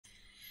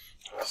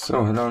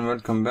So hello and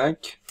welcome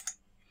back.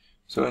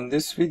 So in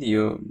this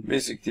video,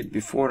 basically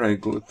before I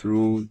go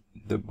through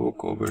the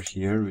book over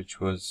here,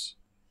 which was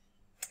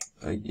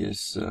I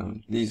guess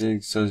these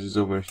exercises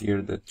over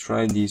here that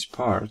try these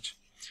parts,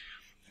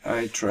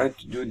 I tried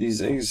to do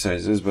these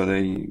exercises, but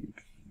I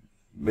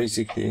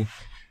basically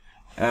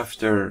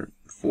after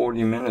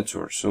 40 minutes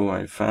or so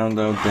I found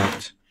out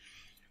that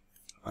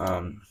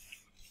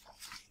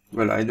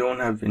well, I don't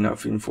have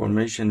enough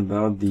information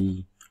about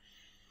the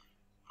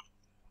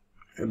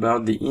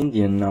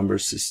Indian number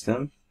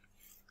system,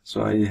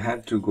 so I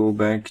had to go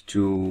back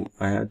to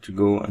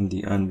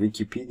on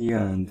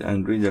Wikipedia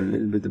and read a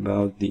little bit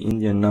about the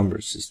Indian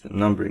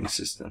numbering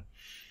system.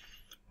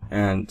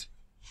 And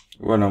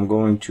well, I'm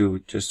going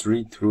to just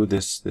read through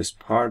this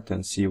part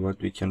and see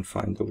what we can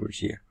find over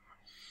here.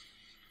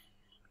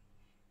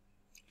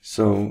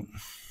 So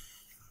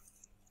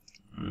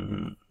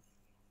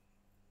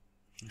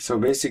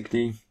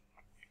basically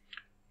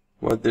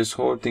what this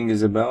whole thing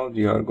is about,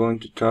 we are going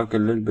to talk a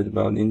little bit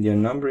about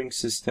Indian numbering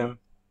system.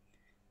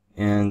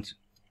 And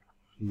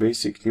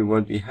basically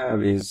what we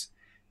have is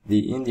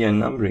the Indian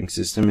numbering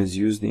system is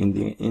used in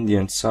the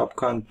Indian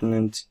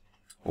subcontinent,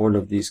 all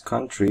of these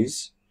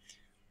countries,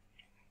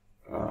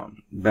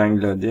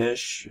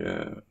 Bangladesh,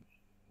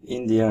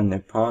 India,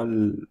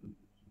 Nepal,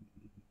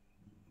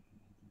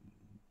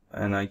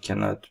 and I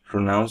cannot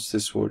pronounce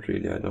this word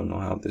really, I don't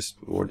know how this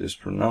word is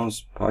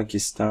pronounced,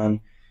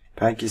 Pakistan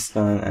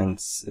and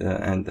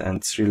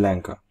Sri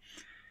Lanka,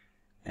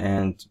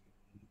 and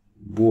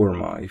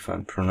Burma, if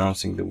I'm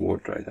pronouncing the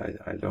word right.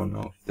 I don't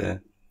know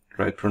the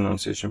right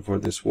pronunciation for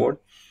this word.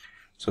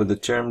 So the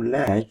term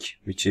lakh,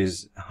 which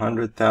is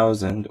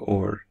 100,000,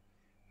 or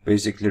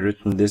basically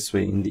written this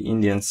way in the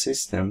Indian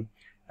system,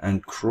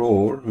 and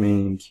crore,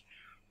 meaning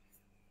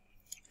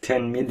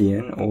 10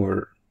 million,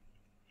 or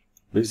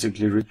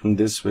basically written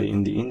this way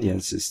in the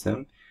Indian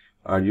system,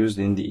 are used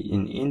in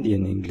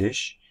Indian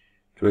English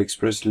to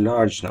express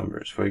large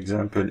numbers. For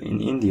example,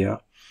 in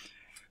India,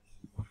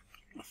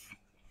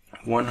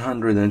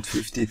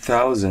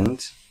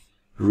 150,000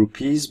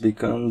 rupees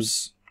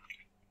becomes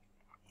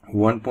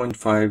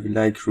 1.5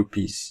 lakh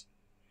rupees.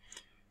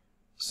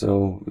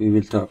 So we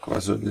will talk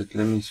about, so let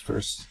me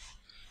first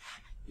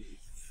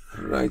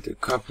write a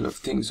couple of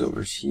things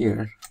over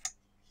here.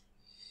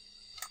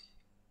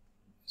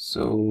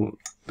 So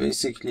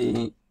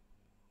basically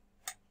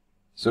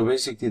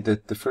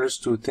that the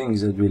first two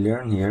things that we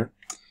learn here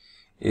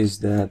is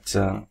that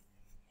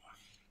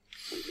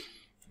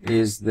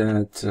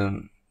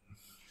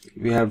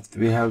we have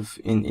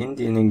in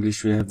Indian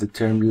English, we have the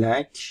term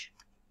lakh.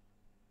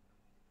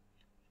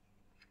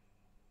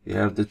 We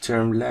have the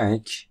term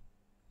lakh,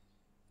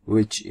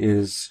 which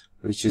is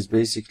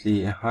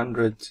basically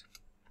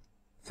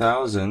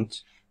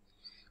 100,000,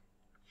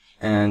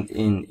 and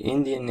in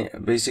Indian,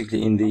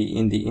 basically in the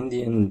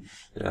Indian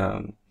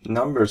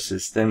number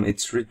system,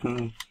 it's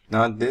written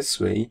not this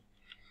way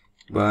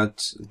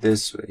but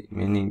this way,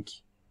 meaning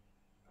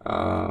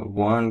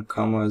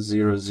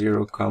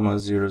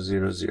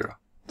 1,00,000.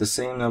 The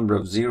same number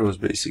of zeros,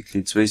 basically.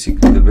 It's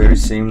basically the very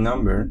same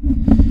number,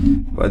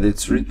 but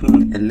it's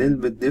written a little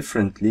bit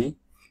differently,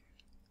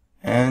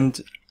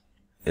 and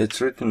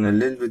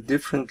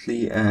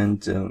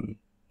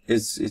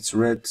it's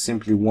read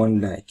simply 1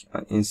 lakh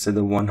instead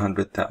of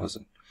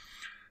 100,000.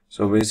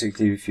 So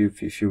basically, if you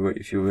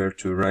were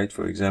to write,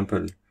 for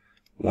example,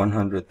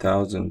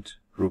 100,000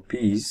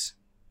 rupees,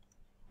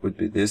 would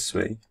be this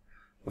way.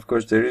 Of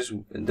course, there is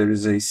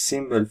a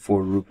symbol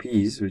for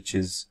rupees, which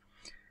is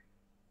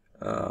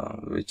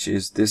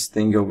this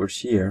thing over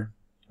here.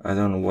 I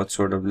don't know what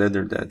sort of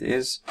letter that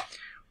is.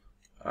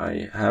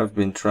 I have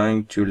been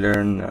trying to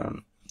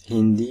learn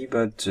Hindi,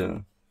 but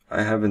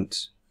I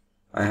haven't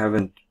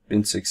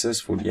been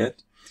successful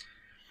yet.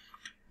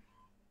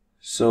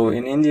 So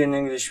in Indian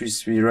English,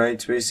 we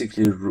write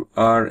basically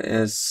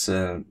RS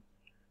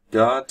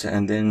dot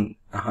and then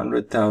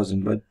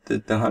 100,000, but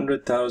the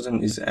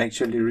 100,000 is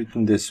actually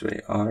written this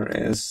way,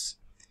 RS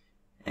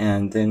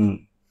and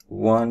then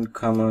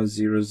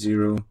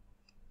 1,00,000,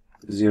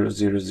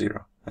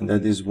 and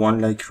that is 1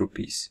 lakh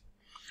rupees.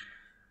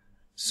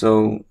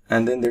 So,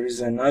 and then there is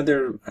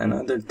another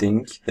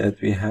thing that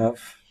we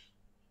have,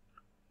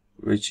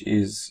 which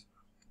is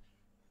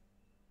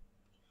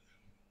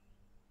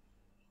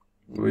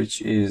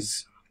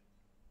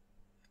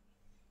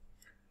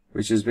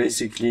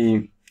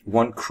basically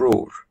 1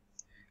 crore,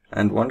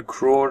 and 1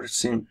 crore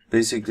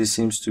basically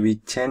seems to be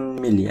 10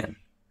 million.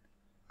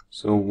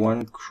 So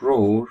 1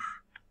 crore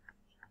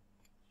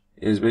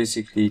is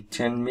basically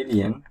 10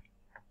 million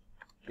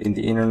in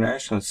the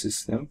international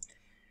system,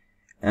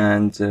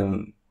 and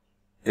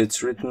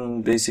it's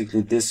written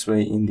basically this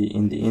way in the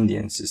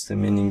Indian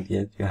system, meaning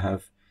that you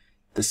have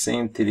the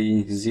same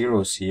 3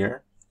 zeros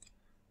here,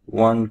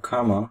 1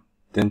 comma,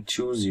 then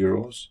 2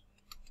 zeros,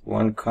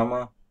 1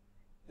 comma,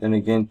 then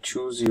again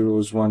 2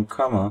 zeros, 1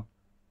 comma,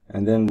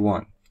 and then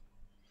 1.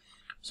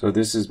 So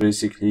this is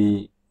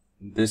basically,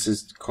 this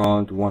is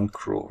called 1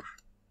 crore.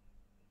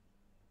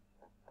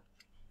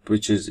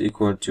 which is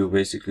equal to,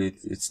 basically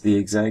it's the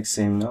exact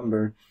same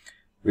number,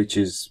 which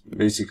is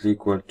basically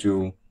equal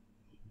to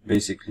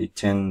basically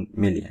 10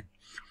 million.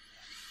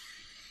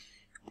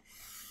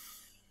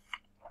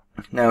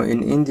 Now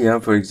in India,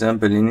 for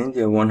example, in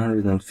India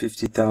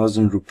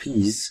 150,000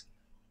 rupees,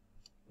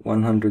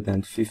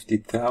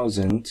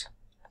 150,000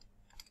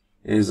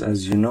 is,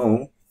 as you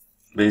know,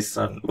 based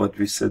on what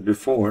we said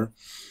before,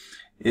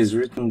 is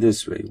written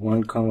this way: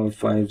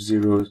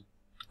 1,50,000,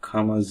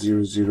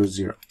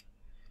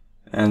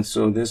 and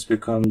so this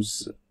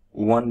becomes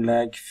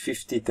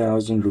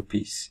 1,50,000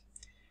 rupees.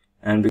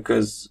 And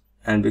because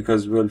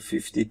well,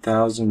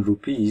 50,000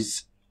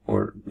 rupees,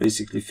 or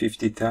basically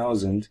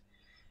 50,000,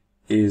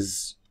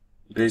 is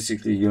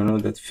basically, you know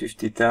that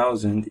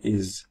 50,000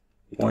 is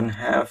one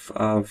half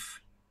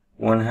of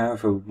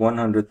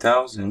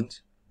 100,000.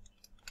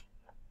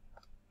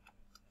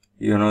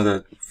 You know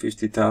that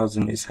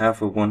 50,000 is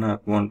half of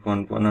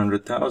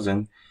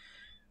 100,000.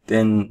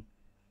 Then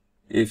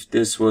if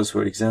this was,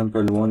 for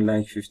example,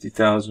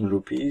 1,50,000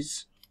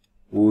 rupees,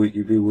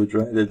 we would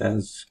write it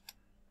as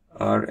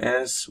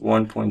RS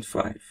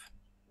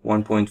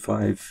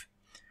 1.5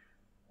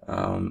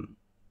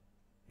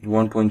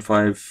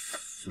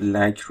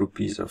 lakh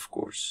rupees, of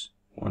course.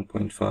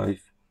 1.5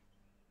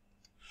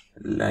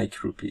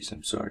 lakh rupees.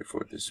 I'm sorry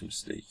for this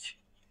mistake.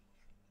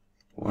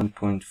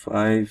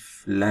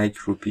 1.5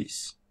 lakh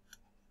rupees.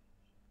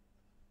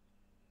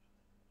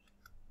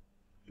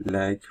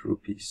 Lakh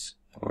rupees,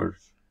 or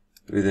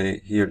with a,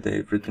 here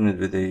they've written it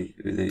with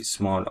a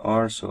small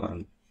r,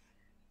 so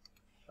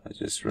I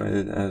just write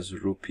it as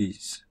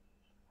rupees.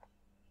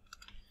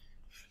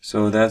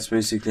 So that's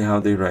basically how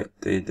they write.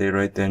 They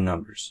write their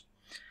numbers.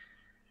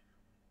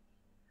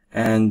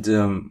 And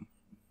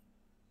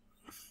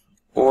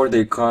or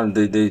they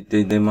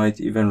might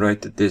even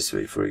write it this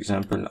way. For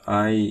example,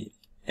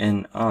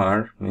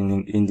 INR,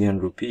 meaning Indian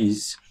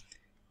rupees,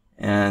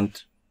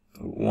 and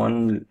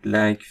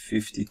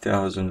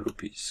 1,50,000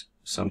 rupees,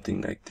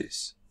 something like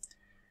this.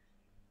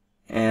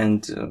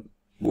 And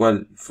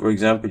well, for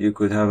example, you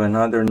could have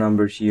another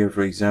number here.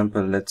 For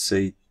example, let's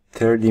say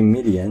 30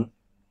 million.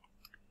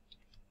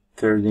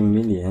 30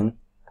 million.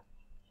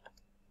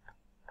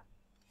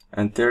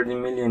 And 30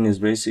 million is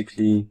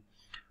basically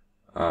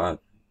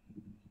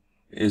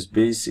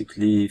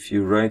if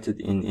you write it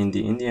in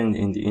the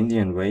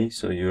Indian way,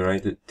 so you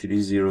write it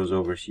 3 zeros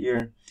over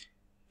here,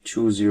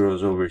 2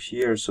 zeros over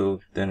here,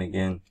 so then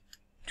again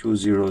 2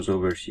 zeros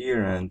over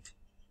here, and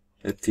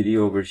a 3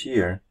 over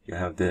here. You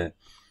have the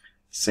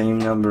same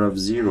number of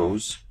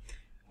zeros,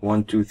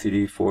 1 2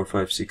 3 4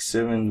 5 6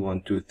 7,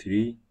 1 2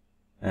 3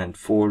 and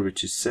 4,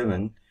 which is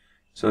 7.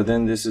 So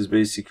then this is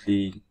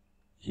basically,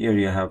 here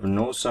you have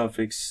no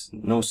suffix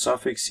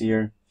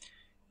here.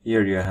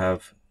 Here you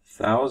have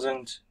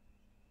 1,000.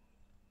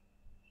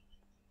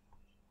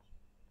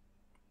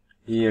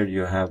 Here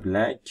you have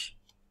lakh,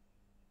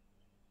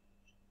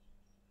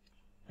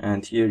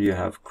 and here you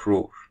have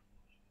crore,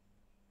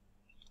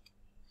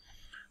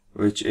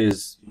 which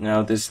is,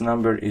 now this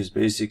number is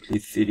basically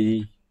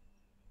 3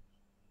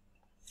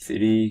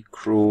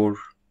 crore,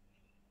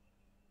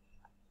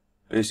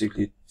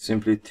 basically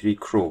simply 3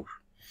 crore.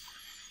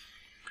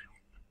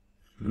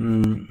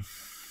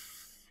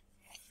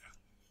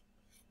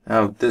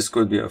 Now this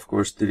could be, of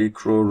course, 3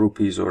 crore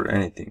rupees or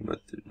anything,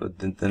 but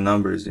the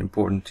number is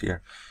important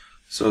here.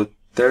 So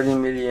 30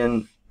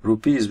 million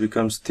rupees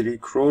becomes 3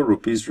 crore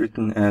rupees,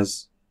 written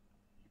as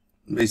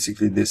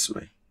basically this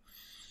way.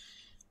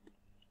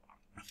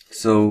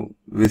 So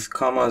with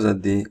commas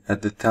at the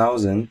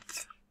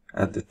thousandth,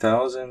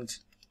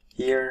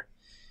 here,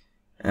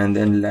 and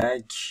then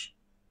lakh,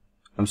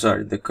 I'm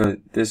sorry,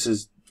 this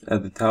is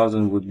at the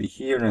 1,000 would be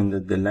here, and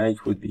the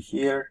lakh would be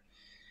here,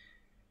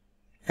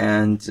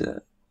 and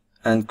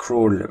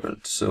crore level.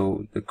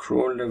 So the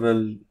crore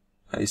level,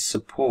 I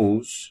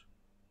suppose,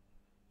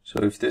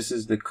 so if this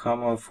is the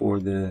comma for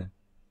the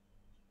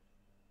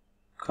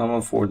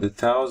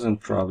 1,000,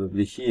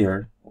 probably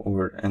here,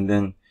 and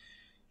then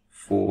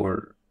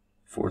for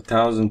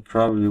 1,000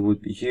 probably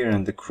would be here,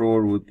 and the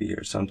crore would be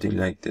here, something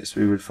like this.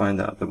 We will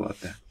find out about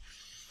that.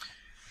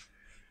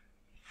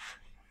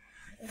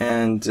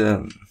 And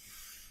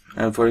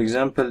for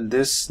example,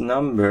 this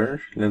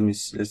number,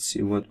 let's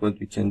see what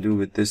we can do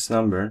with this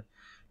number.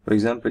 For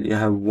example, you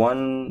have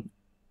 1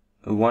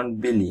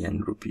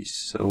 billion rupees.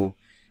 So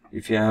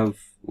if you have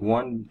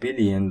 1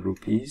 billion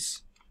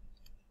rupees,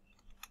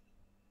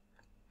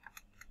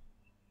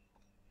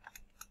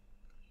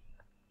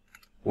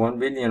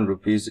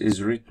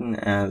 is written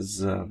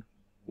as,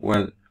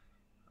 well,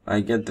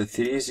 I get the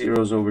 3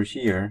 zeros over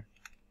here,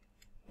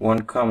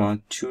 1 comma,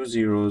 2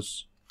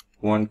 zeros,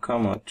 1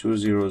 comma, 2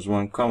 zeros,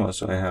 1 comma.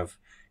 So I have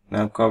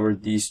now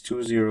covered these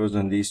 2 zeros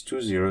and these 2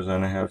 zeros,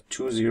 and I have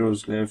 2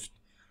 zeros left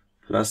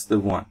plus the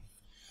 1.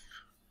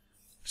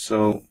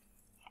 So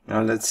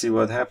now let's see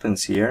what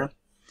happens here.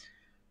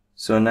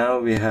 So now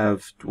we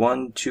have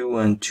 1, 2,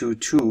 and 2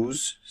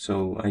 2's.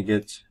 So I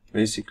get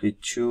basically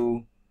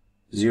 2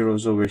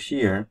 zeros over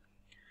here,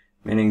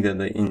 meaning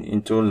that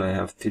in total I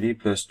have 3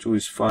 plus 2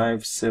 is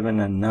 5, 7,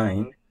 and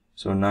 9.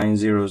 so 9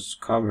 zeros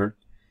covered,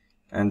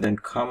 and then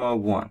comma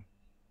 1,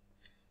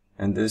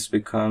 and this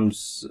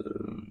becomes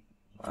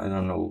I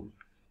don't know,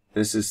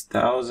 this is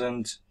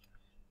thousand,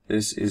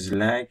 this is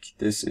lakh,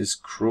 this is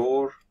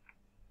crore.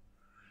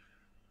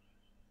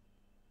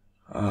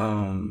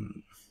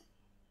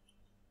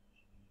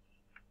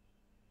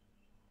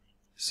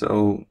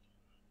 So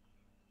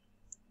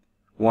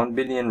 1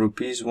 billion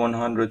rupees,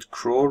 100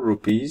 crore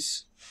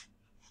rupees.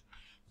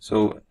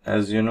 So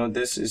as you know,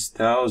 this is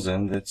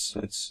thousand. Let's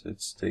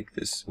take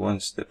this one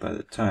step at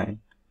a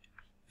time.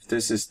 If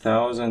this is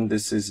thousand,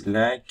 this is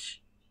lakh,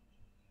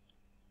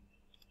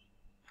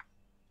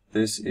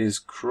 this is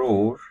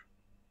crore.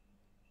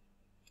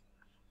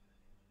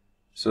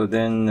 So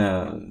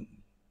then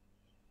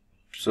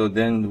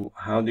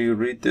how do you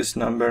read this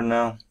number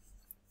now?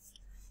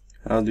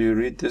 How do you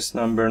read this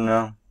number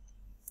now?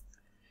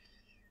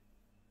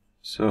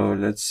 So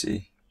let's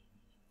see.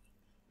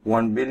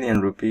 1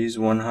 billion rupees,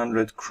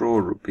 100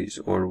 crore rupees,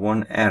 or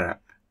 1 Arab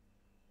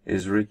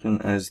is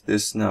written as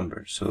this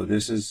number. So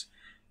this is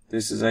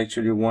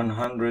actually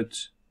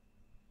 100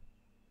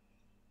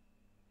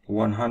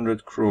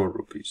 crore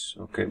rupees.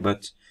 Okay,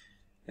 but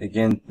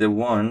again, the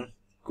 1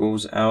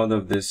 goes out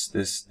of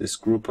this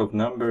group of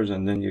numbers,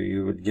 and then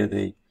you would get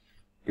a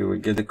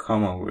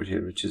comma over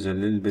here, which is a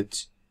little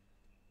bit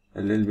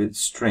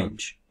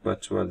strange,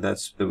 but well,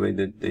 that's the way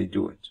that they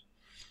do it.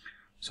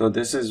 So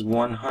this is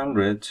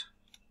 100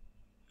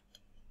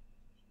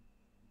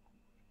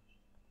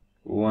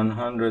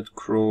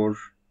 crore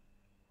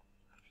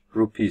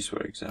rupees,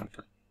 for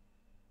example.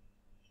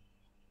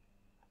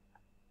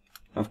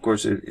 Of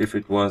course, if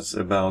it was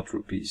about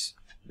rupees,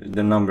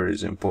 the number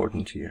is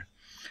important here.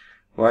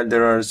 While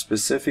there are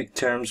specific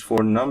terms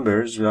for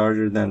numbers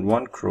larger than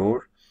 1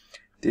 crore,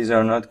 these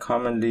are not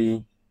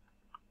commonly.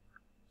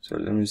 So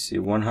let me see,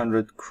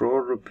 100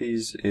 crore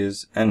rupees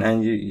is, and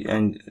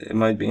it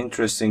might be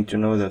interesting to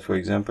know that, for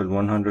example,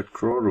 100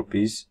 crore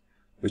rupees,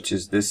 which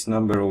is this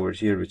number over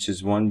here, which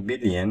is 1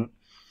 billion,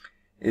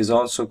 is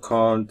also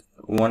called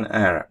 1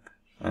 Arab,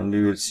 and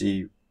we will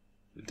see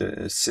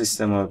the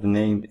system of a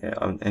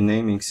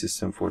naming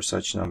system for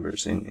such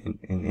numbers in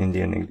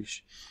Indian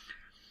English.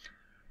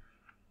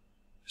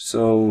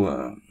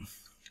 So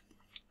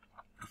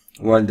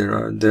while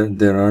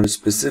there are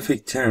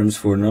specific terms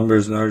for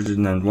numbers larger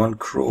than 1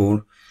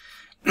 crore,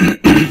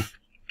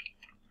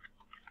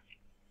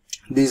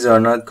 these are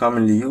not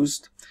commonly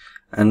used,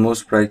 and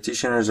most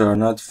practitioners are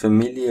not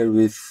familiar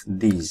with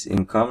these.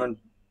 In common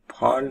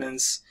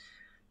parlance,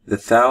 the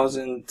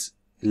thousand,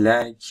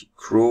 lakh,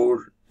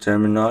 crore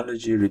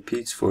terminology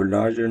repeats for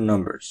larger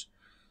numbers.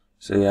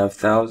 So you have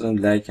thousand,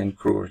 lakh, and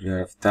crore. You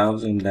have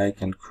thousand,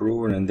 lakh, and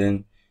crore, and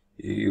then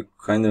you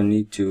kind of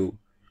need to,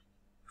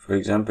 for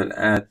example,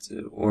 add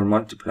or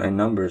multiply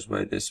numbers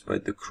by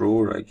the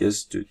crore, I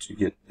guess, to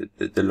get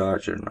the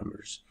larger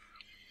numbers.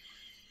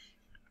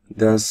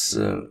 Thus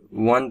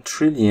 1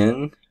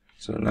 trillion.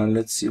 So now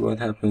let's see what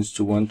happens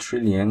to 1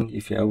 trillion.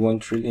 If you have 1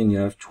 trillion, you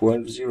have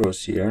 12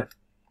 zeros here.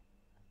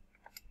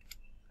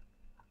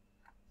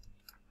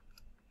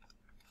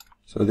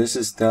 So this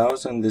is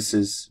thousand, this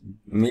is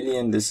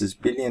million, this is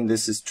billion,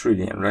 this is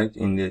trillion, right?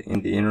 In the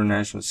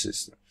international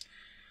system.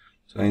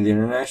 So in the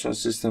international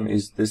system,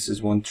 this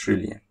is 1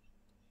 trillion.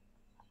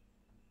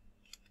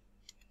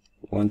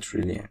 1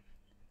 trillion.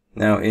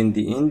 Now in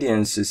the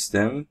Indian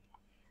system,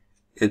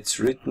 it's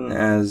written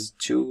as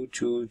 2,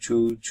 2,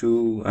 2,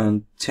 2,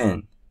 and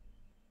 10.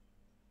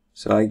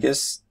 So I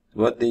guess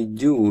what they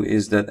do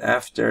is that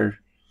after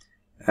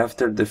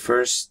the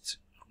first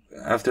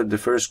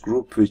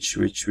group,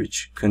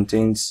 which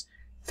contains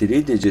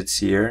 3 digits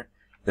here,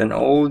 then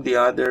all the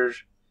other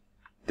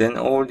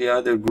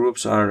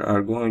groups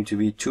are going to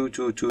be 2,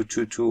 2, 2,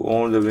 2, 2,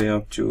 all the way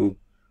up to,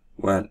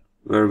 well,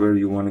 wherever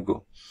you want to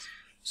go.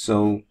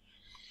 So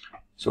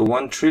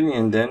 1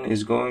 trillion then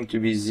is going to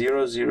be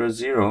 0, 0,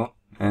 0,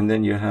 and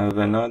then you have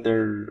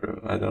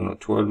another, I don't know,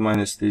 12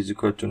 minus 3 is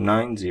equal to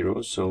 9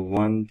 zeros. So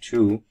 1,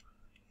 2,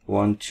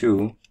 1,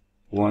 2,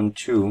 1,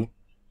 2.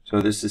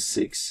 So this is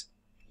 6,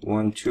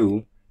 1,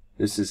 2.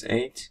 This is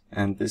 8,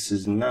 and this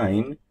is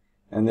 9,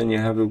 and then you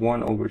have a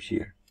 1 over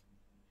here.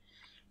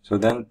 So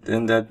then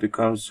that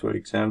becomes, for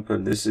example,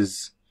 this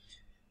is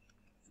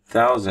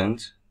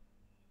 1000.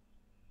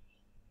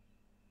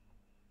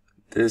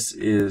 This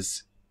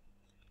is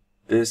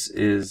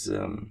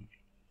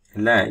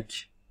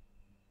lakh.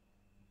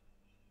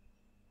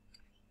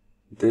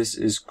 This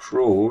is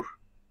crore,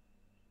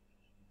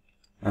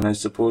 and I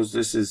suppose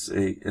this is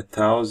a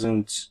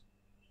 1000,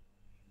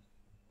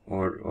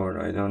 or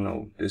I don't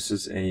know. This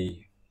is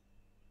a,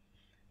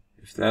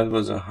 if that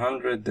was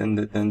 100,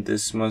 then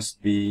this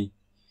must be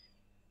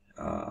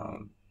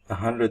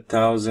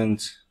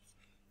 100,000,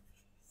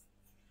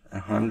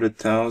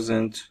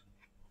 100,000,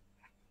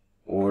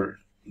 or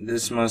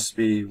this must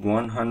be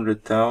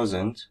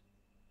 100,000,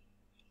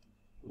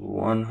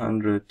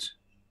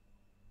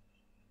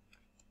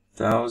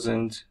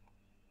 100,000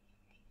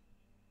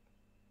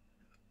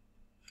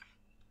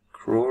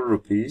 crore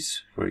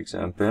rupees, for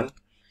example,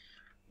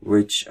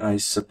 which I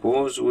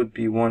suppose would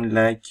be 1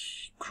 lakh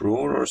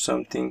crore or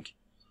something.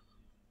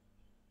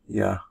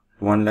 Yeah,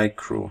 1 lakh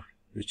crore,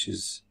 which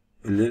is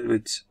a little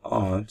bit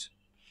odd.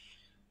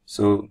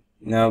 So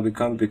now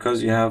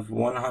because you have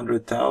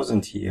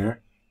 100,000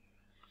 here,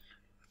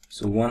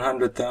 so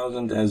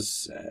 100,000,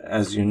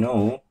 as you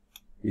know,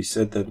 we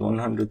said that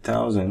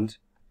 100,000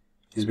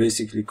 is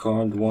basically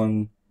called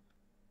 1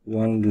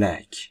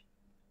 lakh.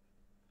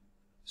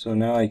 So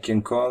now I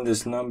can call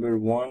this number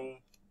 1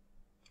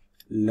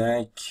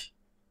 lakh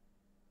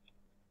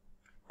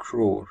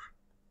crore.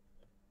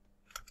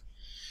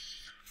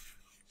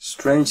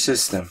 Strange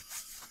system.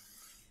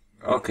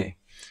 Okay.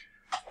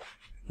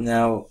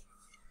 Now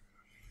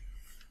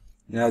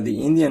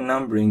the Indian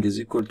numbering is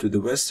equal to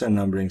the Western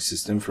numbering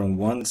system from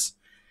ones.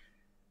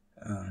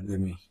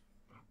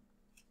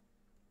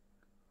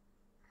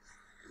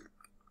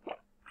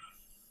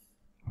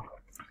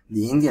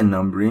 The Indian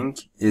numbering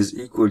is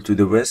equal to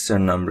the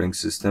Western numbering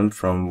system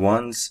from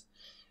ones,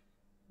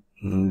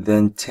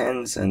 then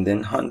tens, and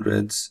then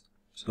hundreds.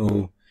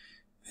 So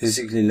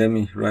basically, let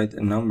me write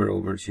a number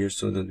over here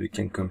so that we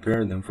can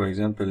compare them. For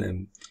example,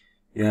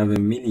 you have a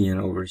million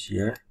over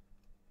here,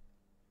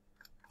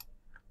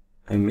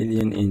 a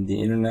million in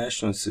the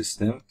international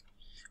system,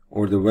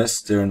 or the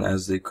Western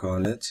as they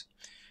call it.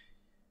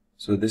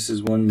 So this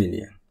is 1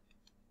 million.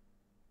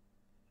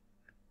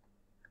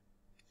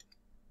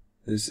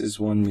 This is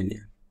 1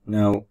 million.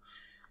 Now,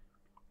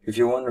 if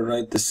you want to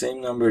write the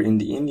same number in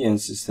the Indian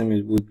system,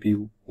 it would be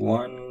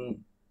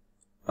 1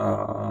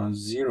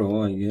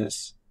 0, I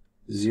guess,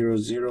 0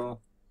 0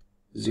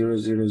 0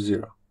 0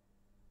 0,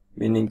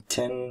 meaning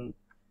 10,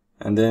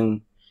 and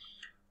then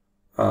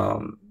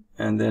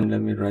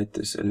let me write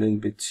this a little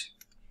bit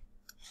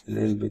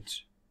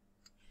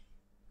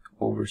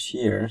over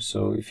here.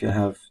 So if you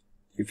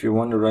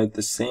want to write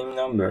the same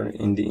number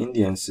in the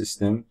Indian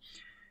system,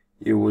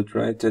 you would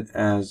write it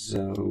as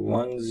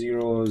 1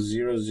 0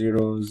 0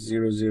 0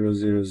 0 0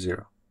 0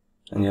 0,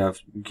 and you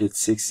get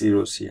 6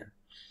 zeros here.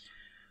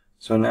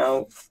 So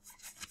now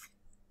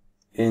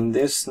in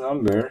this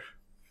number,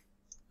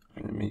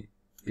 let me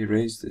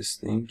erase this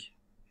thing,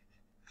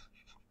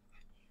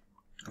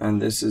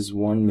 and this is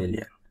 1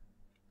 million.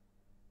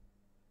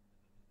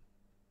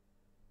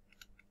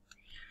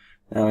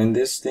 Now in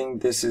this thing,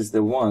 this is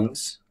the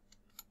ones,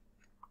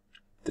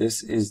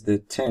 this is the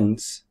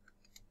tens,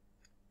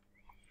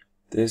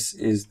 this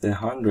is the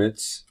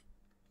hundreds,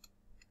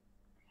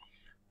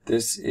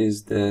 this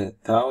is the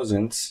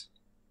thousands,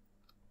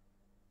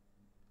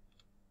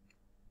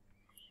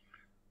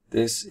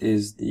 this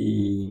is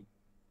the,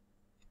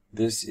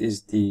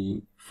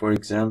 for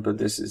example,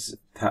 this is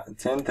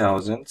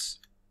 10,000s.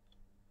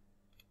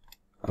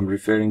 I'm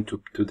referring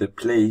to the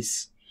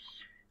place,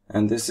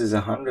 and this is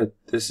 100.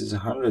 This is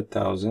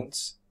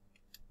 100,000s,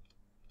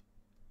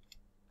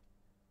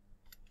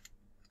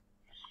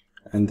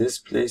 and this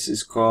place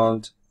is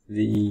called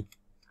the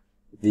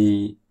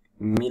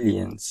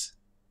millions,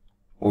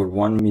 or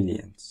 1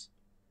 millions.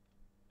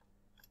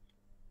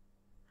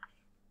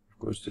 Of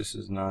course, this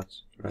is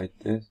not right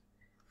there.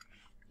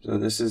 So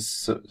this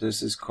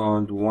is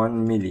called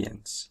 1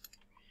 millions.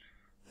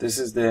 This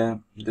is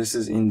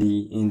in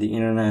the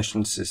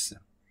international system.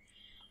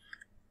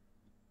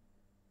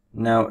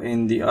 Now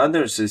in the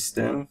other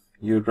system,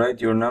 you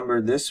write your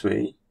number this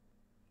way,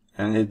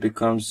 and it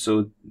becomes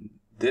so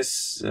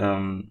this.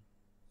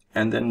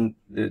 And then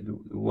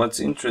what's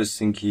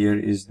interesting here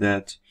is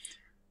that,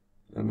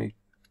 let me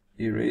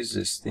erase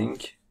this thing.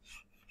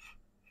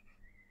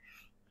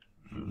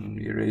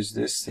 Erase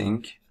this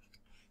thing.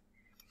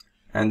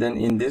 And then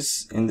in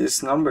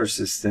this number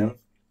system,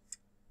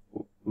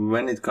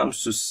 when it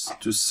comes to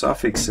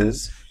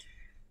suffixes,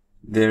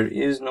 there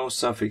is no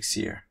suffix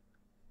here.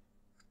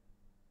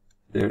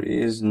 There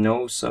is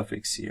no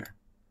suffix here.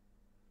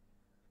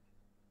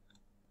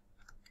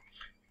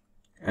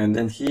 And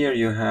then here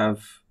you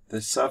have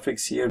the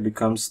suffix here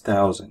becomes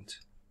 1000.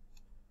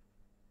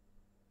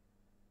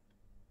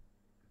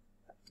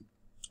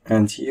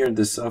 And here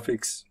the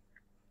suffix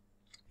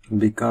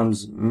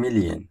becomes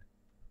million.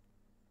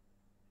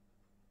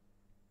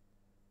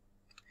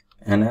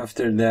 And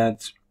after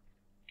that,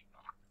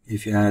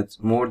 if you had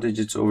more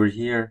digits over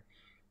here,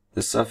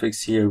 the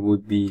suffix here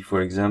would be,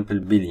 for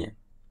example, billion.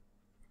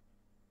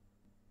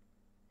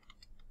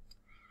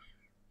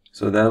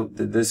 So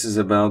this is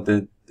about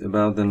the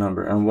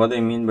number. And what I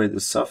mean by the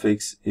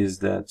suffix is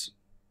that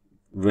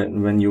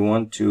when you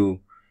want to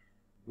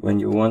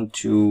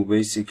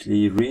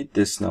basically read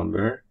this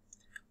number,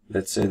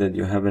 let's say that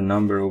you have a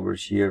number over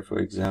here, for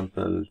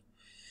example,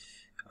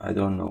 I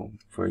don't know,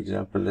 for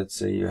example, let's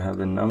say you have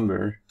a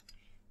number,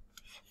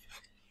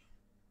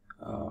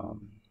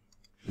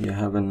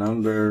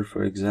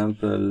 for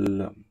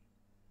example,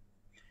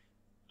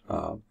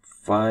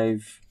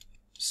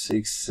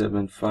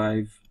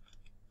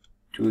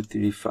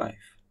 5675235.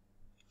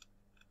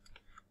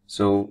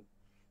 So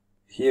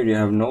here you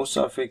have no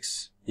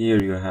suffix,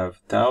 here you have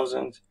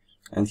 1000,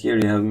 and here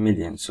you have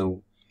million.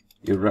 So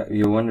you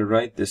want to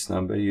write this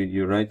number,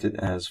 you write it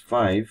as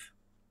 5,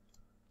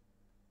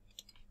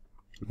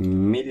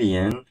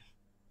 million,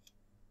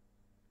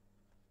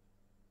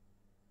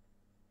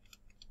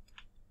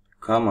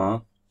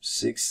 comma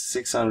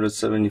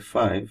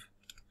 675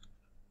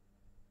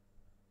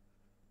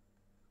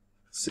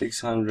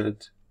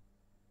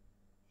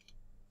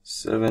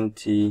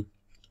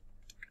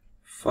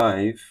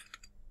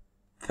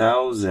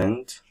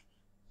 675,000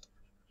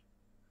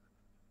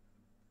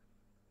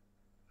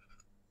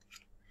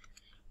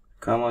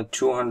 comma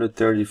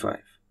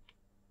 235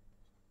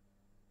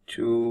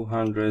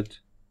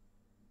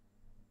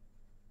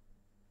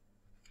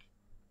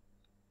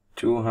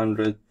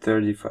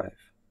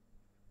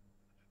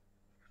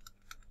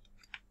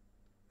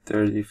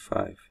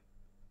 35.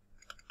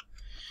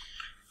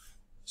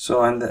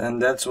 So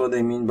and that's what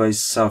I mean by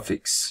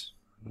suffix.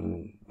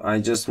 I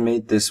just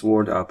made this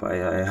word up. I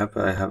have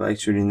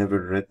actually never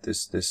read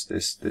this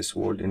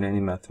word in any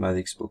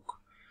mathematics book.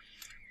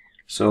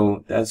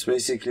 So that's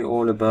basically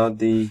all about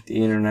the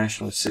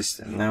international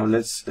system. Now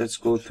let's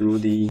go through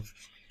the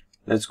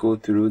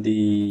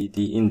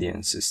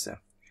Indian system.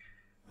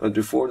 But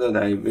before that,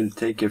 I will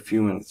take a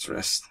few minutes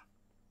rest.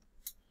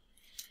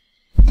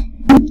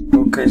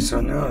 Okay,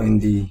 so now in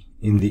the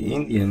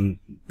Indian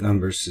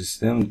number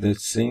system,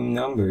 that same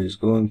number is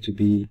going to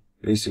be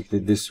basically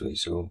this way.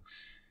 So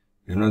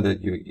you know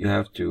that you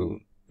have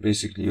to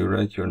basically, you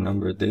write your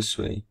number this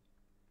way.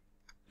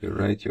 You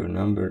write your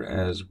number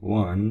as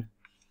 1,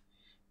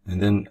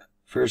 and then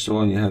first of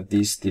all you have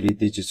these 3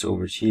 digits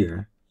over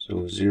here,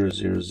 so 0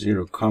 0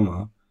 0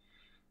 comma,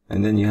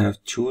 and then you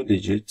have 2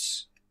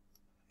 digits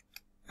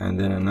and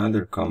then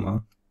another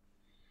comma.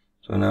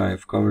 So now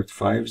I've covered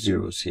 5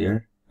 zeros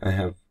here. I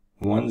have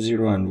 1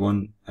 0 and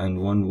 1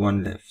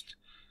 left.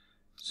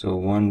 So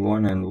 1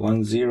 1 and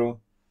 1 0,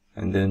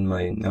 and then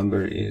my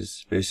number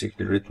is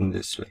basically written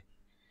this way.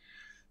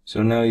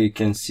 So now you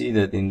can see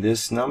that in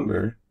this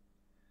number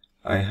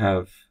I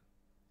have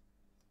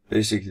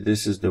basically,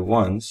 this is the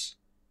ones,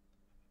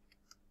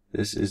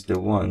 this is the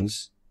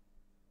ones,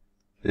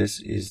 this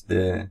is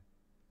the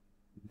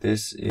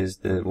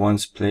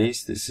ones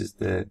place, this is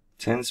the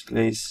tens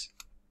place,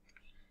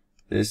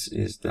 this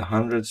is the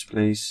hundreds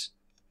place,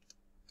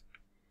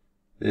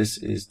 this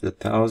is the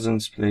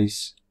thousands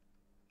place,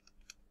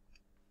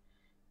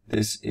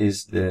 this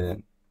is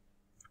the,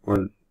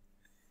 well,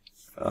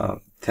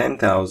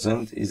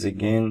 10,000 is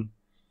again,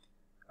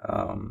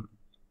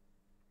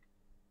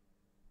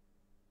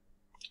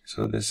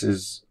 so this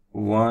is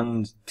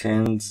ones,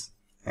 tens,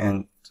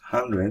 and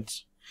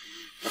hundreds,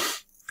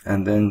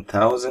 and then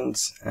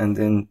thousands, and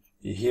then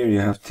here you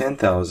have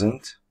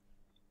 10,000,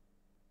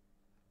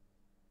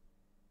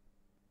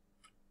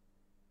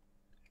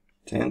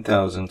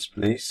 10,000s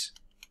place.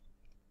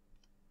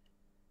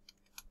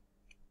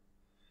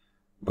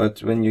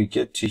 But when you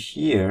get to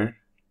here,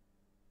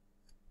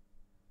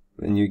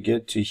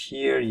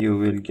 you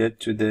will get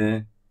to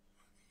the,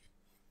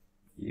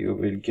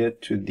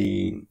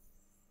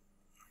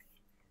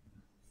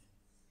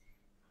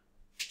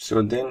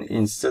 so then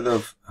instead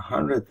of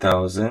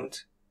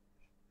 100,000,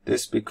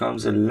 this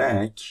becomes a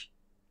lakh,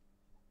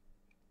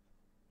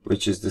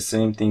 which is the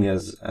same thing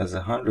as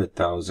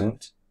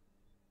 100,000,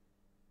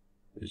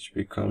 which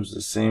becomes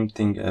the same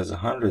thing as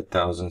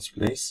 100,000's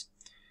place.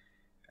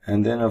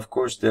 And then of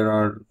course there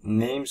are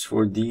names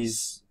for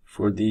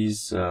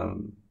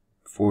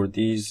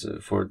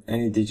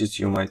any digits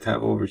you might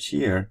have over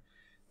here,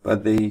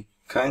 but they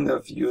kind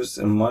of use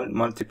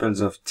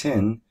multiples of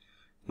 10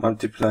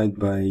 multiplied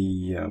by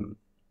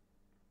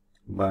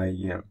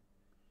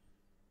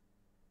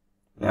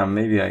now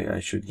maybe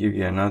I should give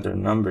you another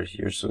number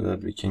here so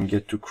that we can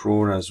get to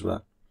crore as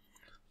well.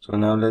 So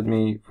now let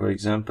me, for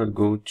example,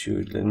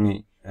 let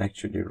me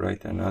actually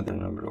write another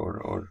number,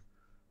 or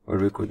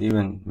we could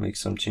even make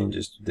some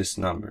changes to this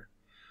number.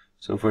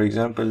 So for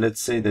example,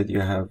 let's say that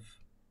you have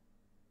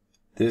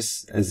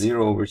this a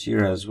 0 over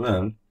here as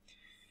well,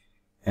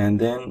 and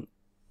then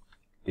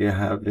you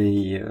have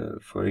a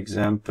for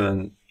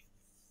example,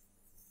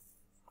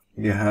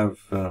 you have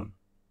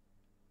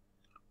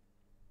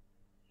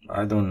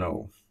I don't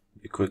know,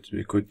 we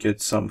could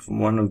get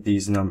one of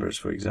these numbers,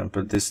 for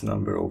example this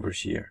number over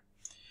here.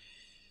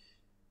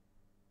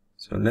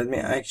 So let me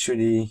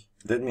actually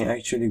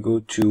go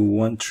to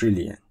 1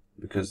 trillion,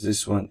 because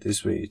this way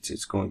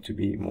it's going to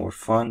be more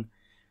fun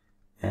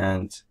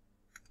and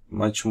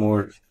much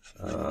more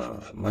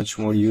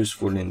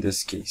useful in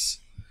this case.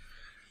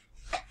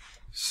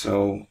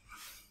 So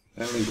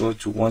let me go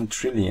to 1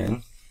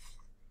 trillion.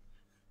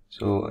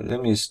 So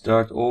let me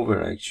start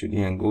over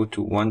actually and go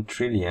to 1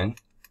 trillion.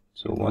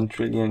 So 1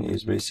 trillion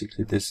is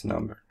basically this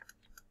number.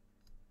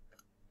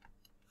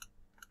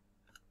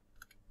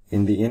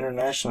 In the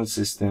international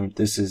system,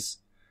 this is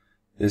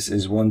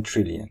 1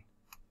 trillion.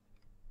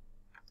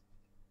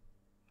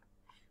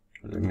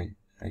 Let me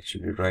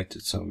actually write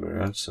it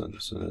somewhere else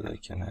so that I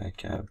can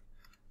have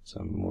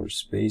some more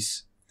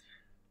space.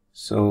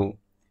 So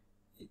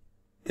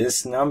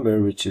this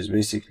number, which is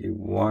basically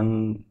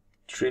 1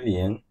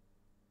 trillion,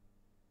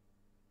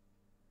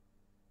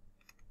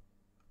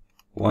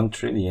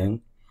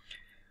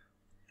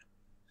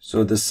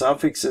 So the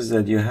suffixes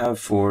that you have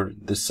for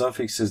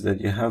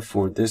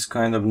this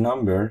kind of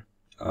number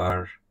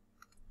are,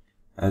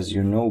 as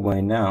you know by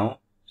now,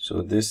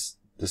 so the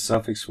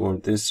suffix for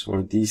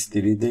these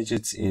 3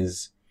 digits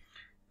is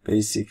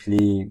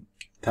basically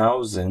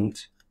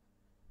 1000.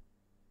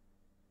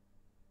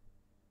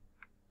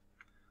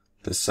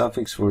 The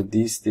suffix for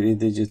these 3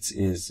 digits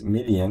is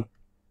million,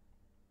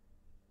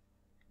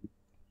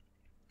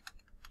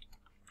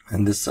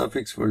 and the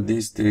suffix for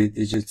these 3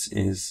 digits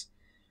is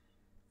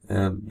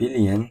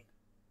billion,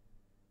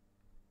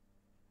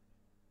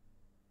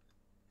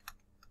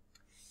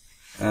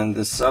 and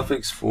the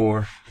suffix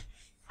for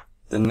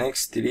the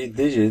next 3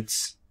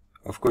 digits,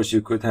 of course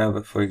you could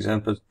have, for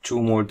example,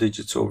 2 more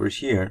digits over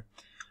here.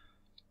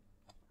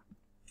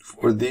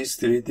 For these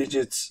 3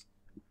 digits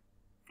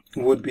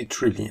would be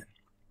trillion,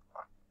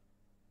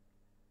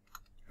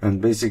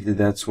 and basically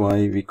that's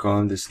why we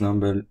call this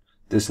number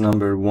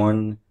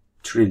 1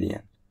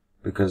 trillion,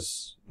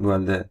 because,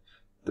 well,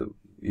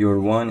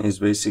 your 1 is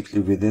basically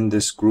within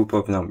this group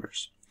of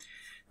numbers.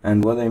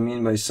 And what I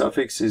mean by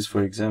suffix is,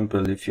 for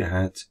example, if you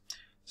had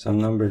some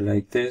number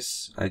like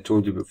this, I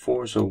told you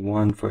before, so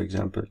 1, for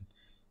example,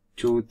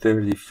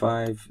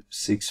 235,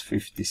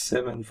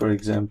 657, for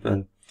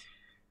example,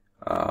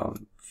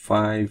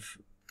 5,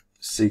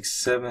 6,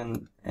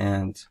 7,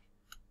 and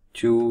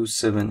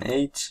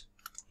 278.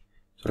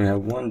 So you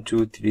have 1,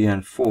 2, 3,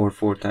 and 4.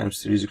 4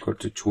 times 3 is equal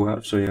to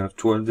 12. So you have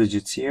 12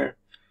 digits here,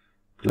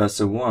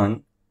 plus a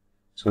 1.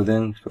 So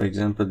then, for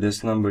example,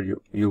 this number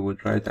you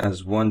would write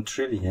as 1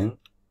 trillion,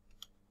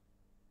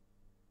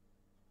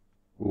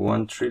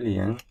 1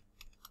 trillion,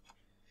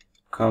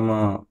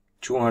 comma,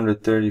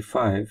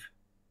 235,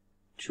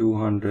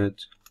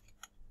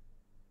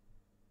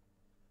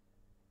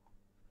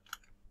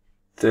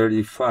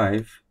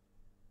 235,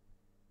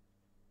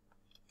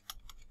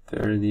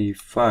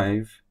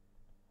 35,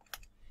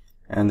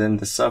 and then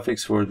the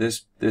suffix for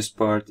this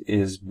part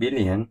is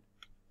billion,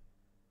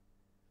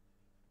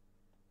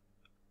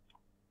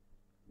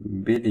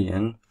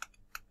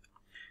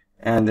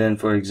 and then,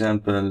 for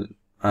example,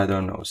 I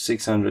don't know,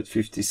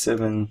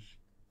 657,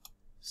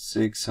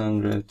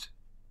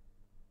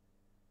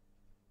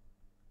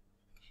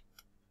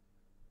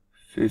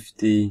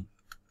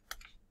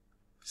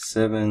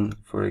 657,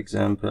 for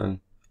example,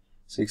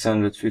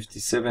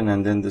 657,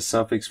 and then the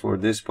suffix for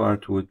this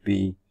part would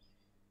be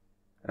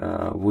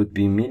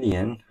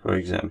million, for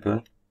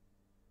example,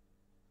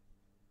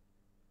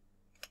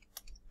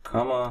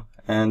 comma,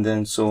 and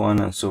then so on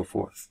and so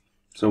forth.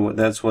 So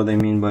that's what I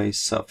mean by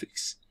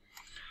suffix.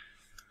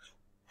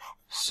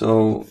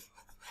 So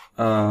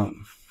now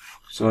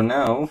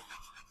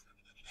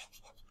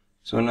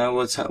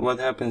what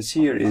happens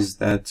here is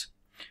that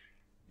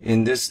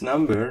in this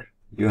number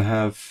you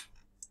have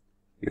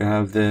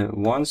the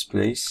ones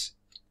place,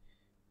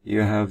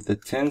 you have the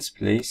tens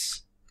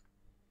place,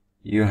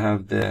 you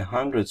have the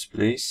hundreds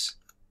place,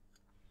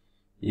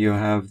 you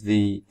have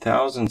the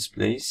thousands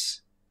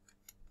place,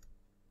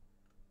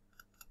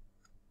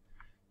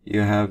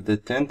 you have the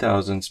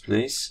 10,000s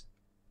place,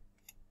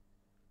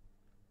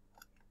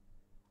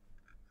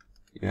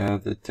 you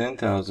have the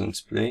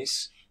 10,000s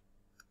place,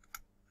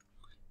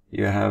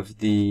 you have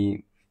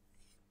the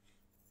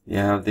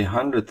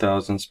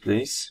 100,000s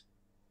place,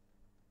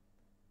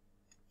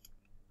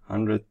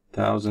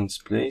 100,000s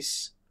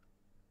place,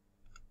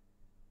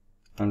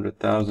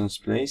 100,000s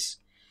place,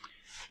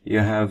 you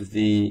have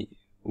the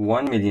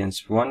 1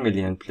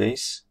 million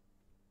place,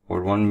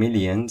 or 1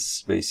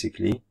 millions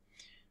basically,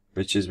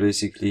 which is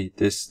basically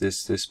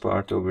this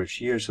part over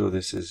here. So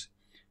this is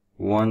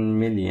 1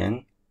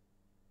 million,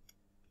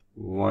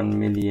 1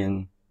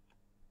 million's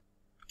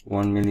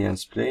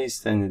place,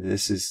 then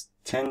this is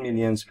 10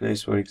 million's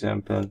place, for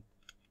example.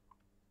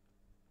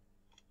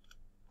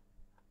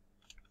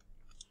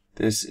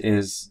 This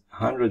is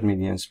 100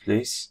 million's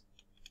place.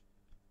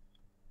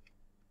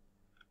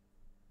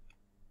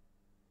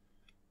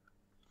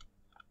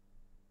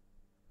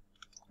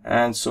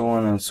 And so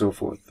on and so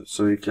forth.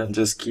 So you can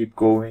just keep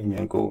going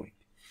and going.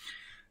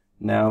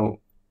 Now,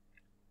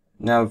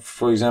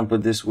 for example,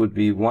 this would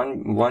be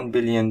 1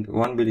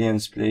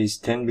 billion's place,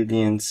 10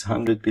 billions,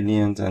 100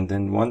 billions, and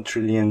then 1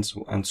 trillions,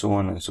 and so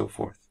on and so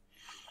forth.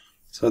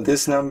 So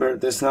this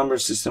number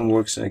system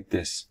works like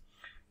this.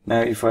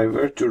 Now, if I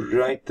were to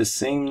write the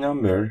same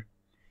number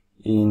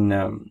in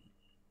the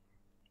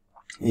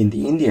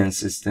Indian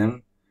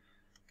system,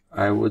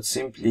 I would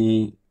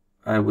simply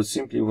what I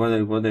would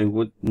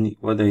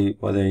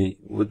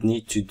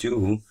need to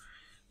do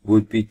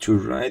would be to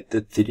write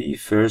the 3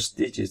 first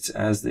digits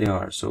as they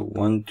are. So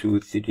 1, 2,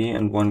 3,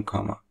 and 1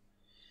 comma.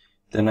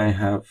 Then I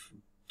have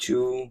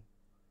 2,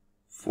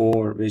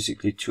 4,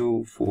 basically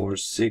 2, 4,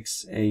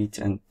 6, 8,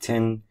 and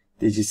 10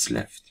 digits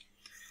left.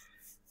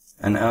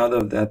 And out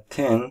of that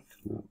 10,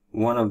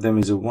 one of them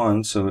is a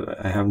 1, so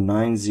I have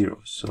 9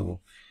 zeros. So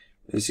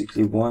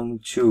basically 1,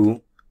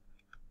 2,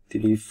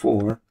 3,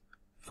 4,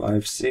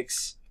 5,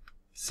 6,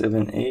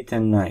 7, 8,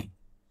 and 9.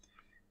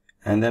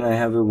 And then I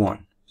have a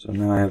 1. So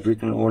now I have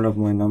written all of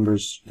my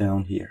numbers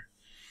down here.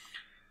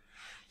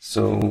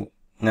 So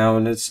now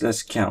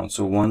let's count.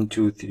 So 1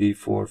 2 3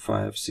 4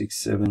 5 6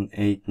 7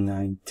 8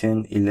 9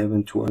 10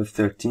 11 12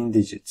 13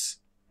 digits,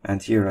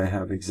 and here I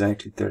have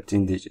exactly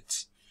 13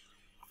 digits.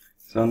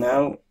 So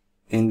now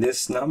in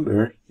this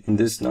number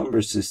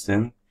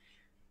system,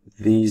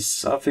 these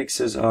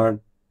suffixes are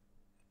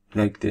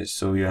like this.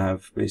 So you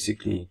have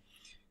basically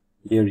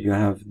here you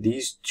have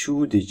these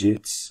 2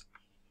 digits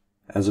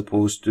as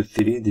opposed to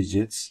 3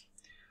 digits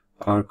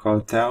are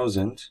called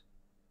 1000.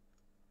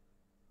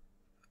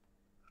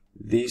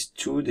 These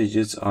 2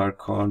 digits are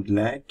called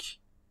lakh.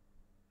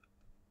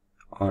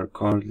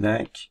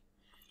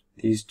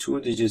 These 2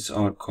 digits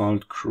are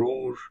called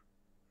crore.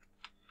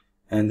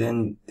 And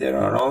then there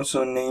are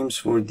also names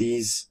for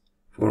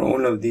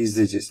all of these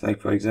digits.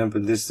 Like for example,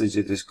 this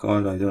digit is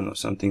called, I don't know,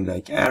 something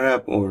like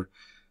Arab, or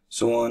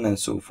so on and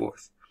so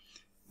forth.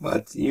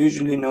 But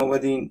usually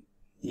nobody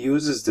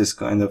uses this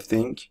kind of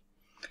thing.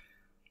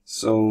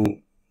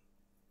 So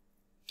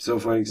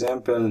for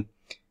example,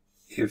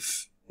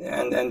 if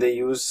and they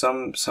use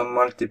some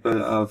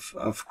multiple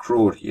of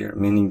crore here,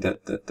 meaning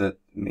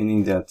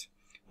that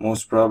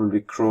most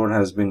probably crore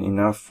has been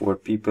enough for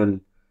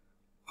people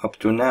up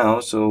to now,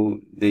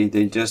 so they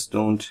just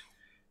don't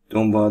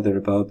bother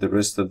about the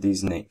rest of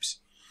these names.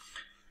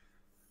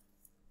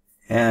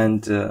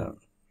 And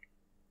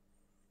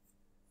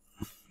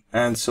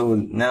so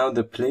now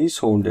the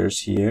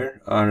placeholders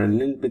here are a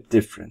little bit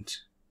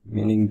different,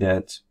 meaning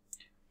that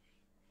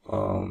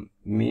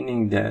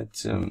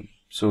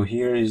so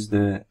here is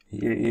the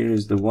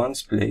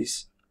ones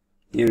place,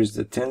 here is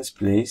the tens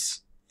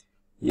place,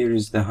 here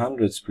is the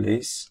hundreds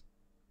place,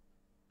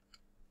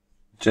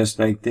 just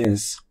like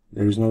this.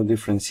 There is no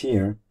difference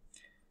here.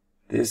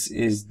 This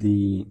is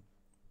the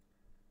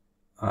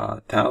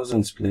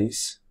thousands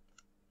place.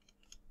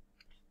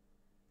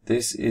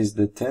 This is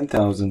the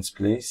 10,000s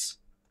place,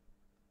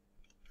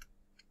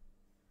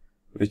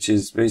 which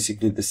is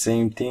basically the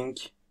same thing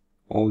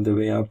all the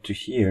way up to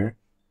here,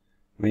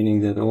 meaning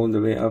that all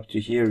the way up to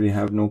here we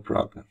have no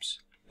problems.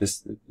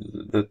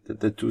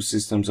 The two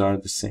systems are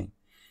the same.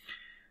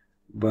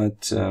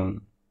 But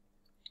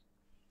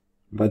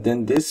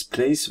then this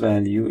place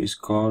value is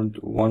called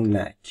 1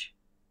 lakh.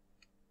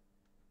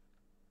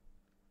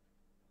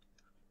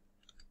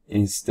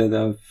 Instead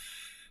of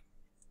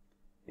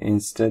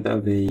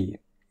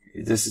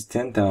this is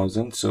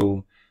 10,000,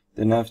 so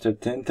then after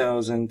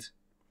 10,000,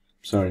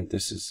 sorry,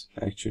 this is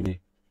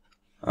actually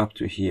up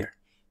to here,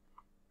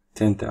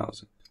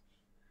 10,000.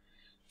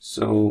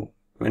 So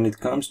when it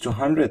comes to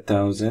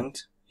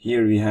 100,000,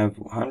 here we have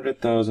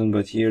 100,000,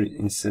 but here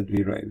instead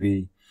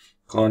we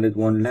call it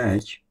 1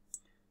 lakh.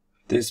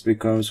 This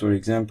becomes, for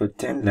example,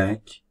 10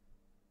 lakh.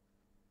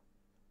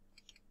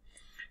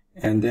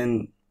 And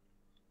then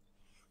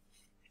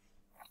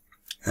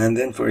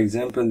for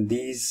example,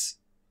 these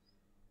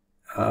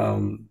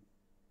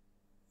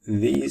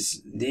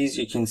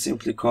you can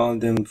simply call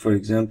them, for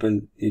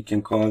example, you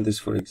can call this,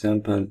 for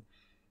example,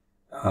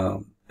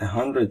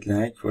 100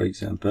 lakh, for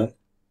example,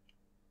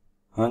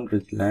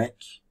 100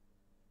 lakh.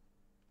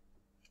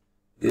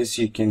 This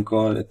you can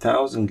call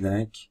 1,000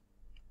 lakh,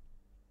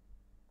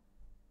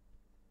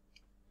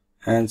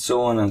 and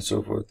so on and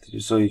so forth.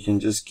 So you can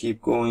just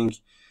keep going,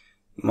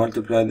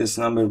 multiply this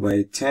number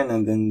by 10,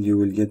 and then you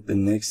will get the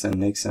next and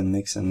next and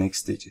next and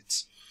next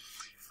digits.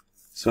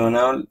 So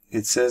now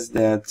it says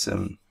that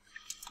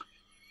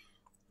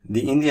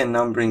the Indian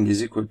numbering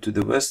is equal to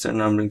the Western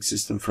numbering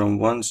system from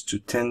ones to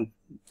 10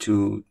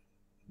 to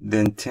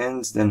then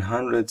tens, then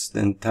hundreds,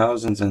 then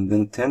thousands, and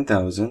then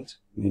 10,000,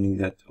 meaning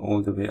that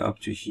all the way up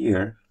to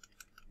here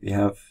we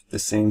have the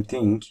same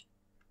thing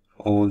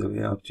all the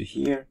way up to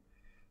here.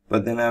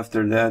 But then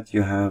after that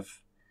you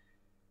have,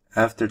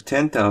 after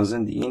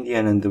 10,000, the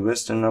Indian and the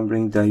Western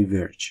numbering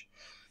diverge.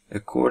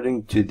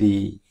 According to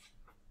the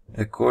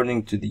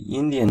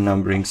Indian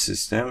numbering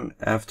system,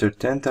 after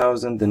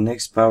 10,000, the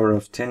next power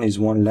of 10 is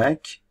 1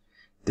 lakh,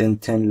 then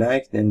 10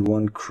 lakh, then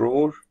 1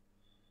 crore.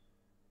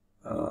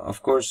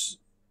 Of course,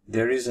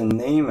 there is a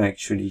name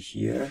actually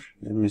here.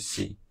 Let me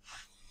see.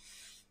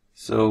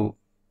 So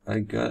I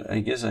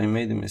guess I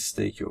made a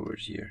mistake over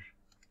here.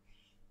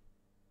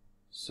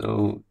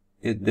 So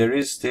there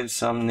is still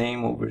some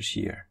name over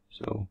here.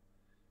 So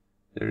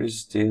there is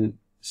still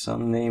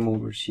some name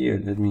over here.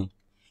 Let me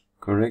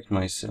correct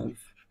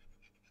myself.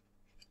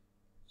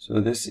 So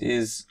this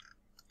is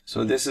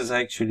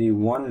actually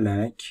 1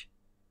 lakh.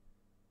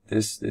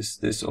 This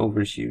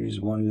over here is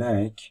 1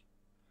 lakh,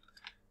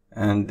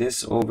 and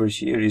this over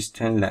here is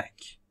 10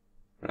 lakh,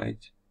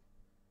 right?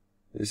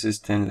 This is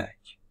 10 lakh.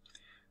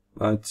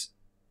 But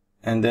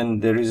and then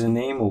there is a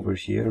name over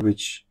here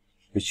which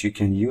you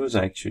can use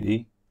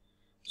actually.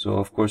 So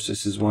of course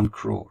this is 1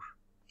 crore.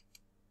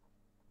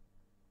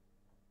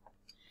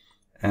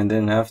 And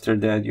then after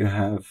that you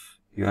have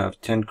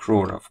 10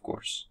 crore, of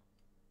course.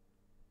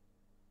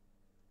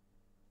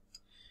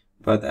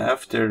 But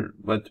after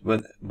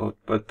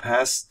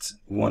past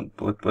one,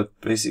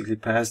 but basically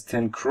past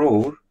 10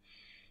 crore,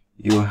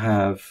 you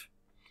have,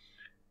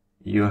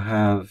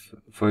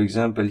 for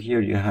example, here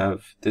you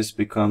have, this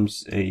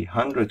becomes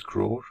 100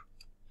 crore.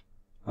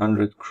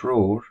 100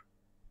 crore,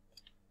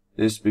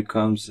 this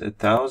becomes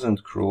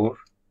 1,000 crore,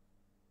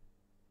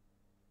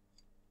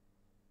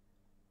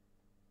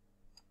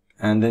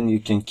 and then you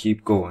can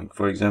keep going.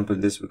 For example,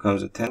 this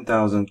becomes a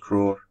 10,000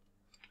 crore.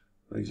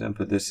 For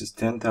example, this is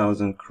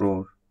 10,000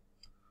 crore.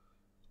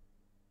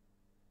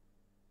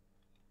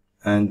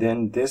 And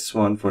then this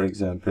one, for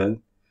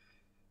example,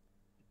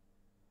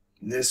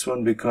 this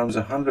one becomes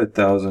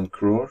 100,000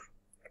 crore.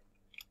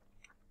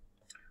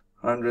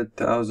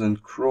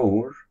 100,000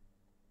 crore.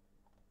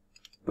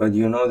 But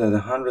you know that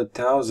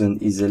 100,000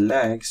 is a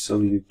lakh, so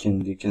you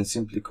can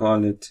simply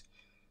call it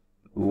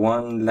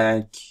 1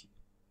 lakh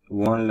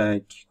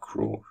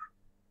crore.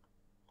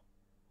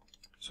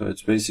 So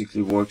it's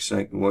basically works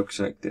like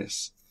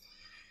this.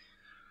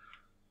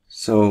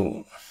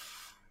 So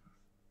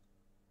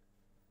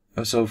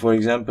for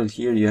example,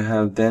 here you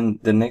have then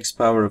the next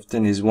power of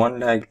 10 is 1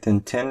 lakh,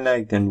 then 10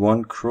 lakh, then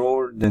 1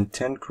 crore, then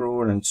 10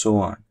 crore, and so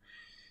on.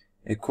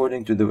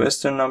 According to the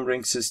Western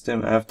numbering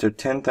system, after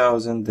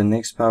 10,000, the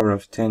next power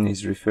of 10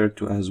 is referred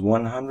to as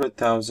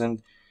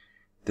 100,000,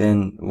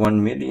 then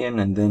 1 million,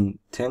 and then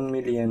 10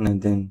 million,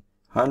 and then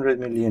 100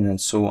 million,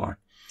 and so on.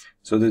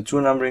 So the two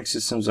numbering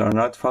systems are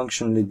not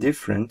functionally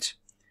different.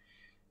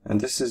 And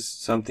this is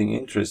something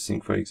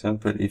interesting. For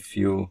example, if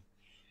you,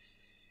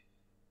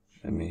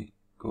 let me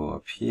go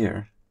up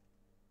here,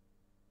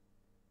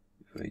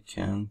 if I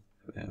can,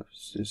 if I have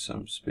still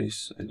some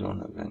space. I don't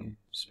have any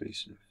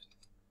space left.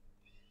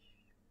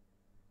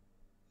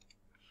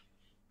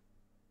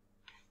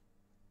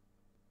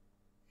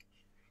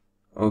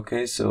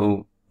 Okay,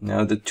 so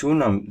now the two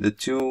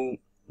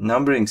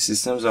numbering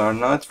systems are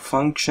not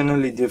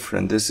functionally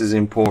different. This is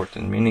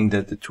important, meaning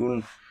that the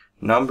two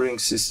numbering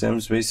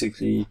systems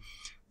basically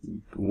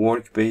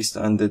work based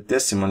on the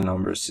decimal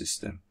number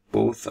system.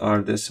 Both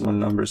are decimal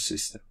number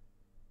system.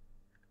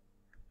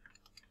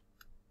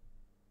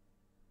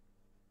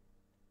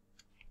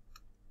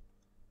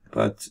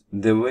 But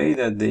the way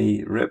that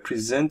they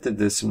represent the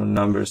decimal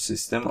number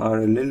system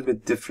are a little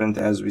bit different,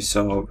 as we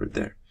saw over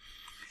there.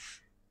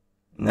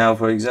 Now,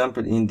 for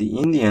example, in the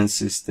Indian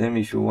system,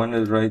 if you want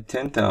to write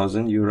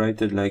 10,000, you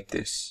write it like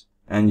this,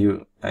 and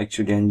you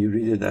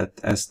read it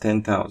as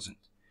 10,000.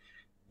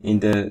 In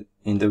the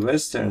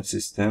Western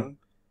system,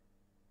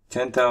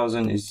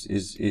 10,000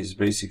 is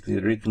basically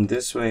written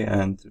this way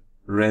and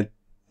read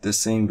the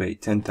same way,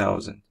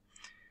 10,000.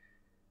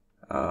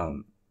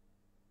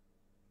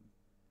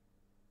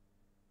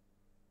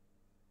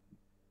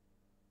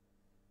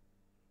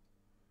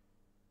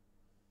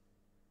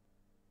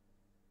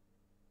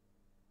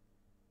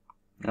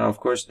 Now,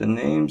 of course, the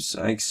names,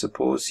 I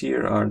suppose,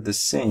 here are the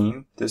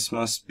same. This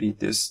must be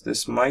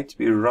this might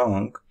be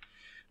wrong,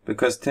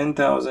 because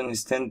 10,000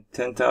 is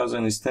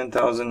 10,000 is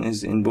 10,000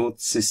 is in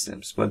both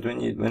systems. But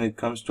when it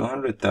comes to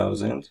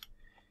 100,000,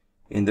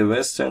 in the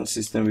Western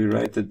system we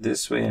write it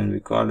this way and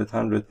we call it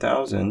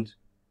 100,000.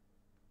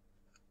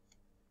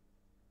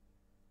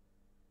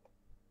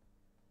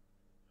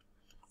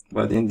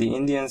 But in the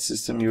Indian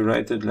system you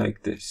write it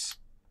like this,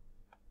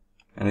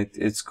 and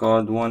it's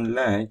called 1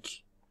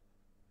 lakh.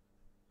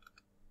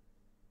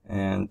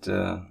 And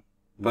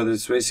but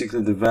it's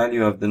basically the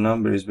value of the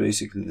number is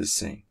basically the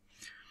same.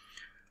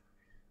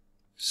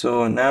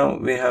 So now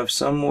we have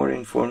some more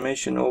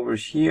information over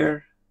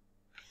here,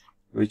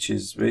 which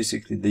is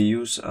basically the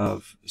use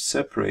of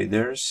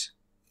separators.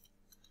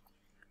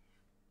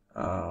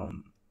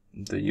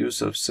 The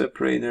use of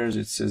separators,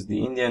 it says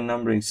the Indian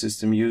numbering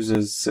system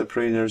uses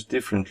separators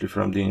differently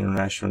from the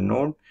international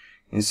norm.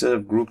 Instead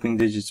of grouping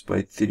digits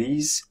by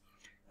threes,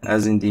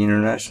 as in the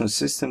international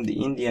system,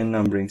 the Indian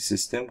numbering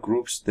system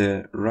groups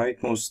the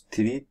rightmost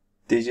 3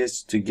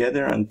 digits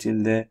together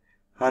until the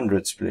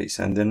hundreds place,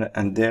 and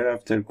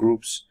thereafter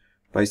groups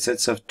by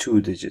sets of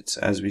 2 digits,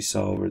 as we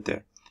saw over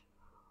there.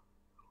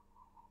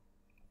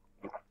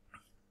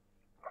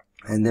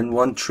 And then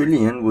 1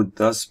 trillion would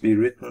thus be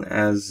written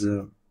as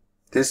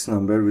this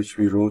number which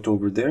we wrote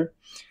over there,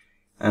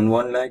 and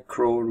 1 lakh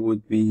crore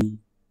would be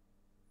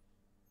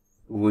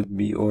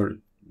or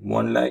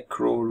 1 lakh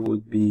crore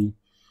would be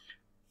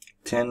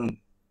 10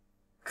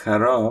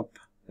 kharab.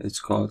 It's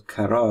called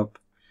kharab.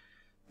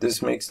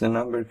 This makes the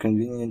number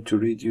convenient to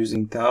read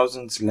using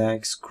thousands,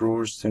 lakhs,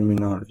 crores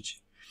terminology.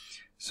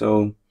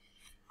 So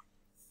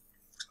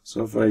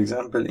for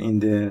example, in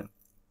the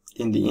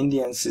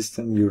Indian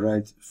system, you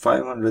write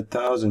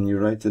 500,000, you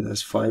write it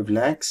as 5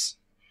 lakhs.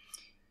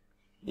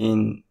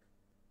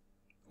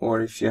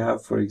 Or if you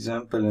have, for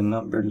example, a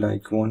number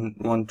like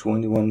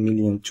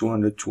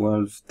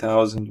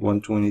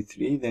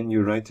 121,212,123, then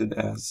you write it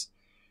as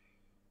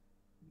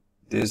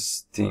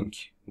this thing,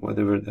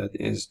 whatever that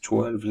is,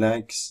 12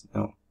 lakhs.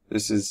 No,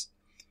 this is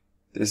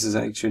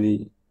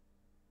actually,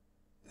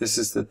 this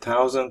is the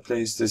thousand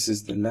place, this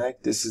is the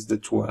lakh, this is the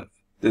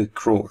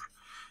crore.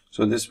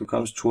 So this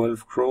becomes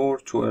 12 crore,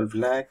 12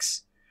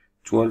 lakhs,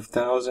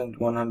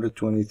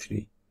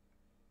 12,123,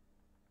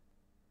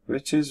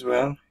 which is,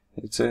 well,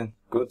 it's a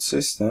good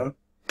system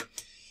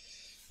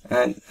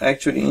and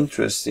actually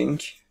interesting.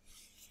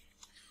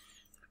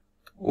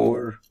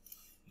 Or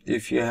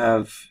if you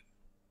have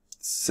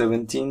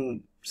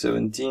 17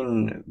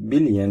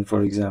 billion,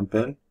 for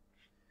example,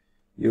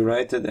 you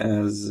write it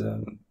as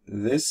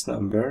this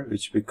number,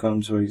 which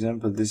becomes, for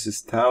example, this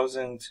is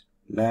 1,000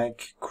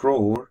 lakh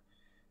crore,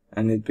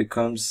 and it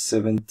becomes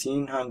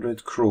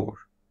 1,700 crore.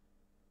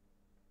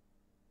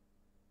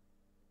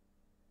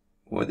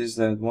 What is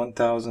that?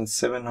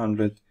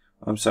 1,700,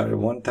 I'm sorry,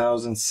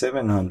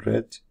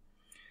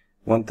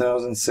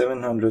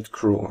 1,700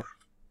 crore.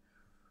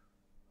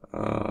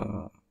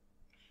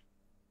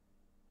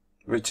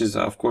 Which is,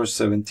 of course,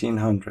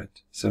 1,700.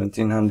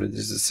 1,700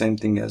 is the same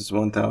thing as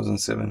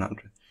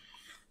 1,700.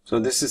 So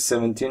this is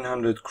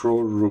 1,700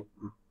 crore,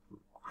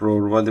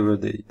 whatever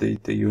the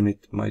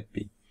unit might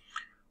be.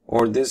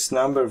 Or this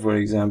number, for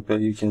example,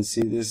 you can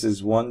see this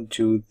is 1,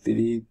 2,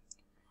 3,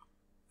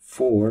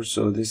 4.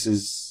 So this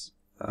is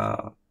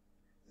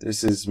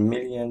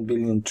million,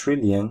 billion,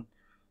 trillion.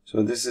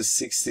 So this is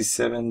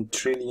 67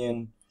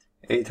 trillion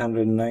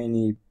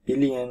 890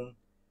 billion.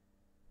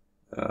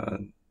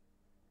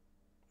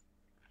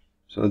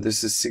 So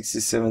this is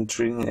 67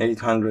 trillion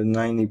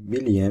 890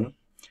 billion.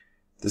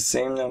 The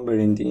same number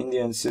in the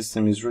Indian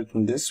system is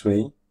written this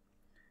way.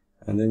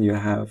 And then you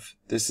have,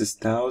 this is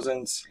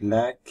thousands,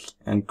 lakh,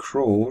 and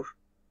crore.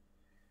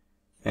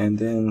 And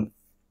then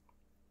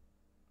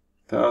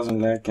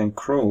 1,000, lakh, and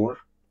crore.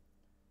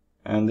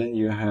 And then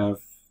you have,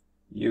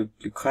 you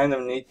kind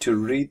of need to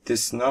read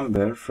this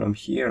number from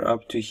here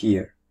up to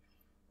here.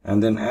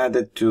 And then add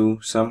it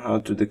to, somehow,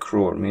 to the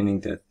crore,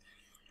 meaning that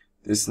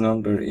this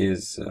number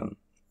is,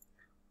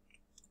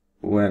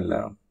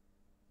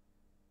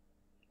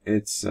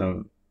 it's,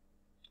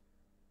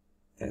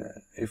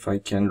 if I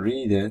can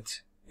read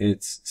it,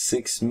 it's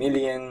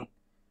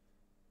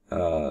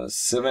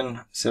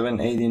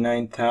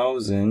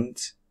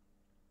 6,789,000,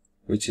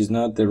 which is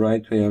not the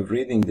right way of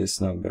reading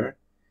this number.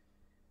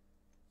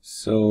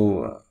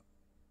 So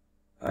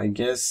I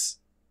guess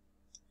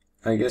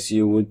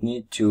you would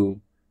need to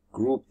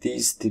group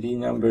these three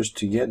numbers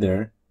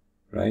together,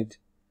 right?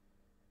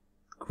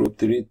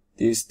 Group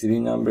these three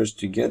numbers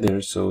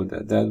together, so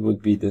that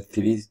would be the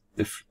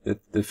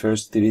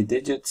first three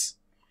digits,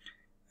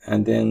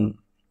 and then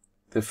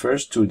the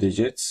first two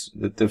digits,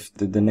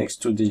 the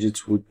next two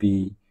digits would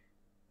be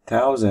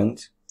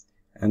 1,000,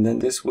 and then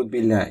this would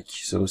be lakh.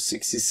 So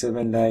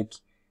 67 lakh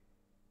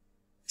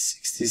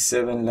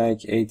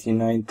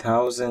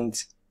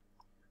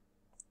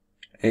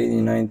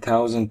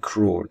 89,000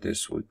 crore.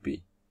 This would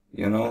be,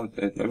 you know,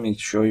 let me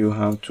show you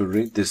how to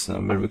read this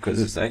number,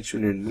 because it's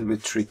actually a little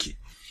bit tricky.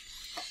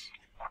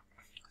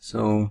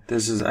 So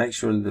this is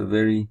actually a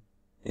very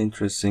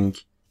interesting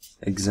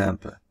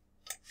example.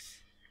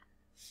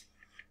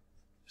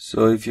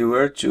 So if you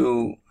were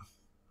to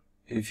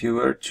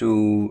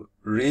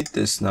read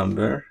this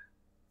number,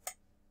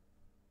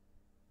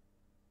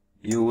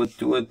 you would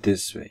do it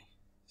this way.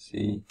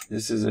 See,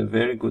 this is a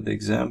very good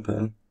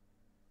example.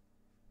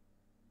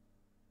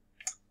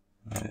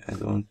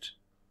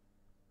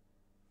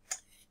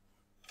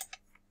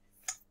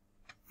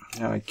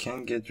 Now I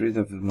can get rid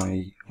of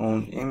my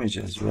own image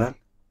as well.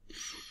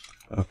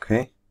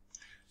 Okay,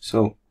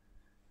 so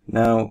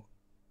now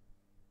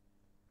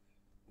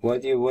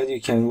what I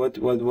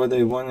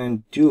want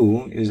to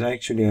do is,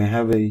 actually I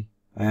have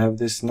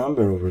this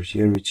number over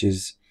here, which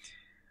is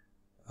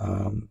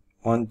 1,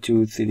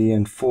 2, 3,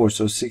 and 4,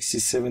 so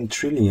 67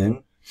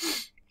 trillion.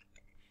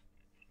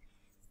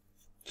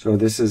 So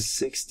this is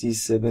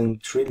 67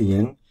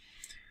 trillion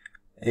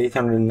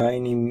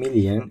 890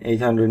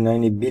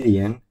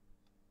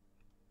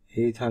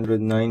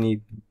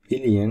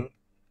 billion,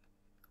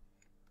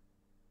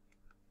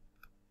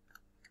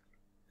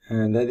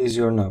 and that is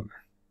your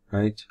number,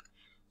 right?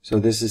 So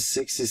this is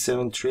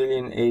 67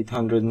 trillion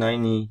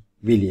 890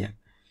 billion.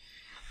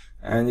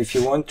 And if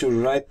you want to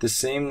write the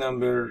same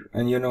number,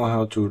 and you know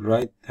how to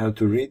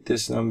read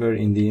this number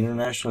in the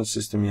international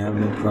system, you have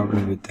no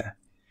problem with that.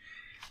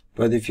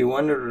 But if you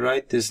want to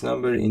write this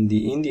number in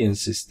the Indian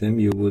system,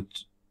 you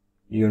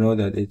know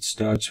that it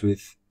starts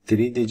with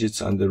 3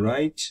 digits on the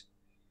right,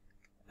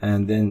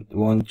 and then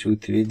 1, 2,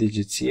 3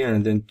 digits here,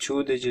 and then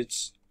 2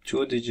 digits,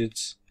 2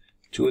 digits,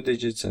 2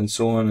 digits, and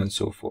so on and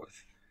so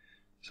forth.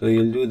 So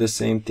you'll do the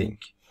same thing.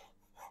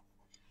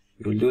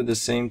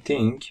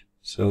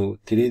 So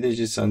 3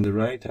 digits on the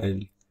right,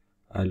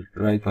 I'll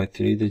write my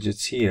 3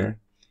 digits here,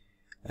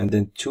 and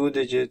then 2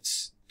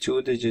 digits,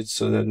 so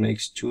that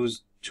makes two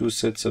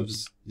sets of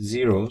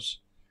zeros,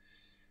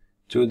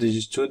 2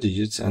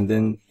 digits, and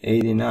then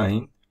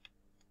 89,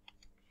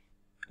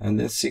 and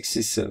then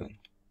 67.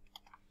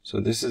 So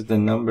this is the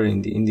number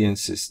in the Indian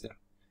system.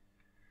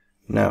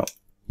 Now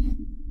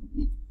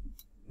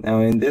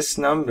in this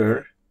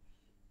number,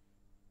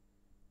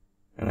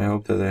 and I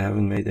hope that I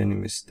haven't made any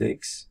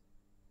mistakes.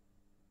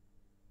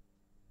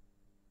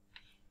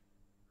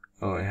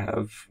 Oh, I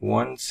have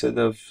one set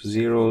of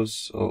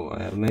zeros. Oh,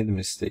 I have made a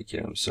mistake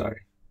here. I'm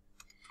sorry.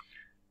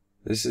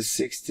 This is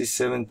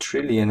 67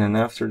 trillion, and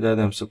after that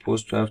I'm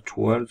supposed to have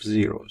 12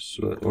 zeros,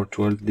 or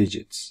 12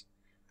 digits,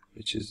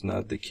 which is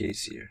not the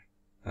case here.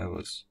 I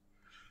was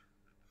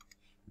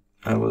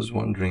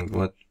wondering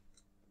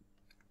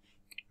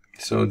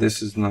So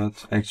this is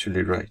not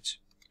actually right.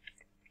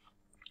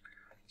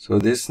 So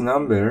this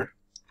number,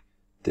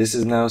 this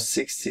is now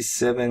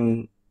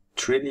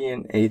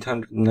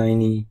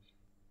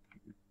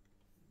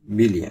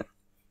 67,890,000,000,000.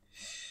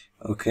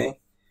 Okay,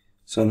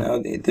 so now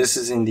this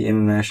is in the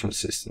international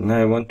system.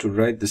 Now I want to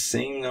write the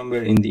same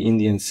number in the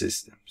Indian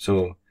system.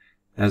 So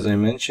as I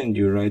mentioned,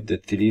 you write the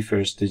 3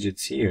 first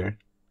digits here,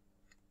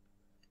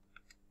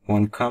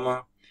 1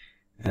 comma,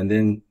 and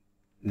then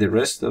the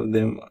rest of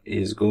them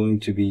is going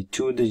to be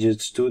 2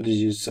 digits, 2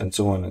 digits, and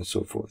so on and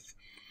so forth.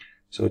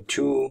 So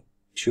 2,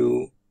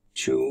 2,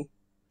 2,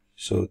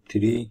 so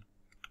 3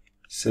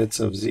 sets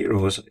of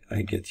zeros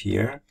I get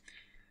here,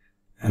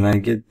 and I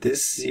get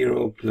this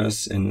 0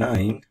 plus a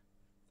 9,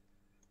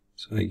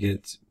 so I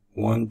get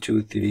 1,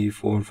 2, 3,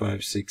 4,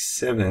 5, 6,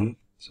 7,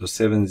 so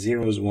 7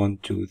 zeros, 1,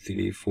 2,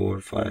 3,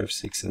 4, 5,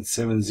 6, and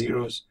 7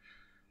 zeros,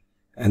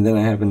 and then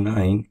I have a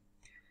 9,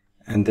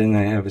 and then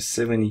I have a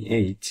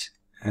 78,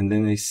 and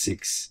then a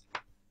 6.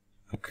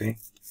 Okay,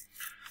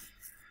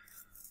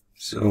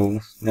 so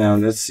now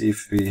let's see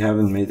if we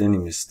haven't made any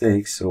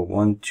mistakes. So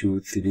 1, 2,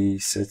 3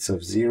 sets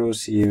of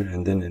zeros here,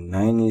 and then a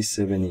 90,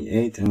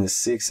 78, and a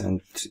 6,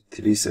 and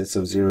 3 sets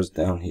of zeros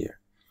down here.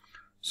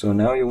 So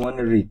now you want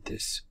to read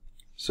this.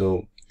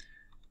 So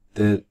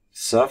the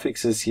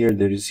suffixes here,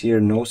 there is here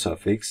no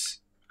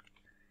suffix.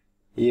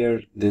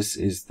 Here this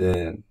is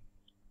the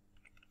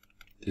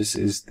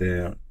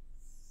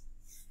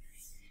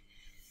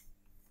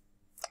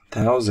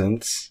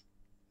thousands.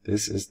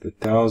 This is the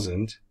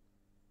thousand.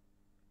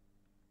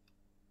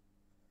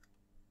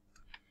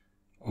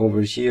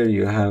 Over here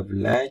you have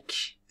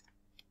lakh.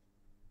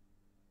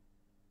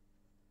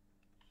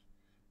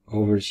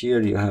 Over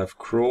here you have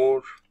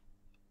crore.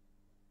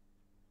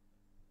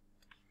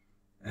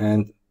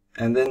 And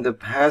then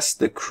past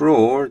the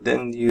crore,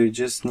 then you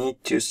just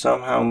need to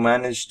somehow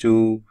manage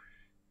to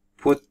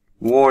put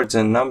words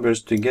and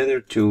numbers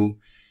together to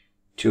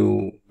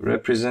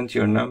represent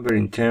your number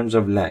in terms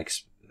of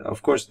lakhs.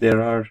 Of course,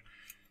 there are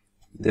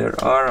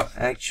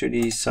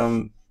actually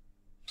some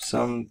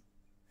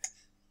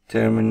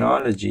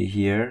terminology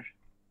here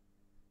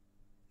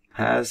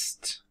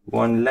past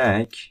 1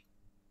 lakh.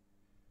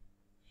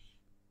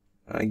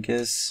 I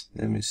guess,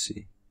 let me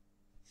see.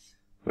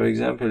 For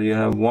example, you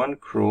have 1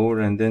 crore,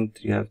 and then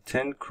you have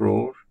 10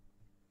 crore,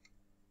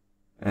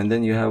 and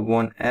then you have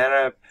 1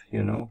 Arab,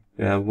 you know,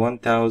 you have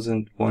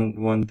 1,000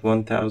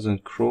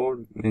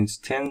 crore means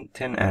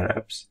 10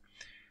 Arabs,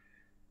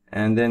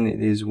 and then it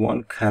is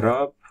 1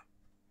 karab,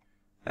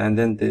 and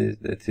then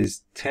that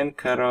is 10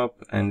 karab,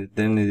 and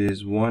then it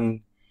is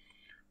 1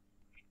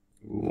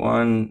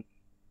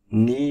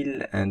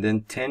 Nil, and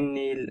then 10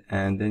 Nil,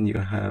 and then you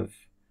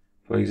have,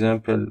 for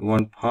example,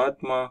 1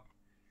 Padma,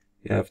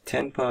 you have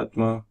 10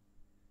 Padma,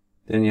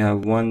 then you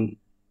have 1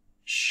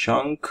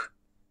 Shank,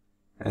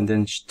 and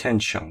then 10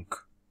 Shank.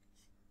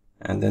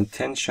 And then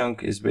 10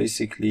 Shank is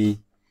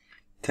basically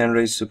 10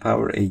 raised to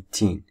power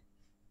 18.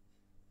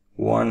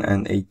 1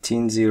 and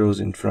 18 zeros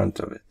in front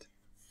of it.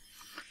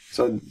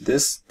 So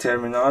this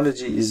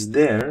terminology is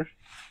there,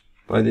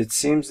 but it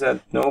seems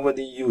that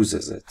nobody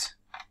uses it.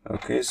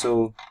 Okay,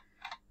 so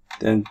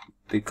then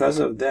because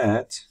of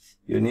that,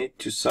 you need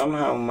to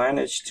somehow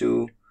manage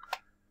to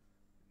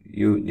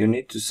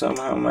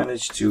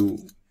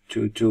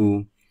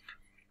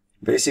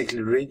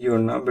basically read your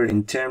number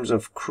in terms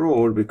of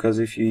crore, because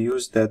if you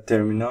use that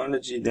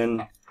terminology,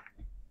 then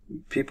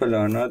people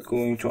are not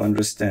going to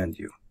understand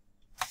you.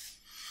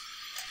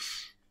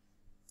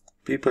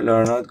 People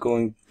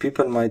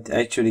might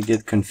actually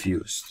get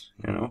confused,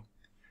 you know.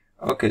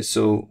 Okay,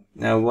 so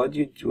now what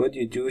you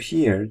do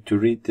here to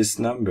read this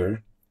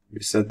number,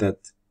 we said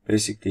that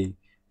basically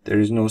there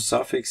is no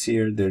suffix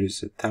here, there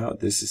is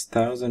this is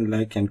thousand,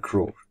 lakh, and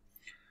crore.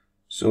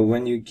 So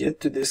when you get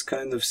to this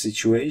kind of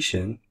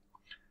situation,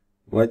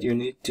 what you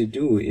need to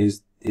do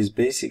is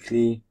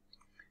basically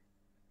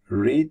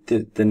read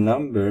the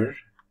number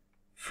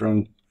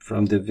from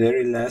the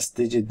very last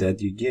digit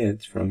that you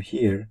get from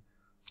here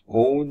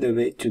all the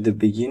way to the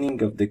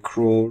beginning of the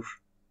crore,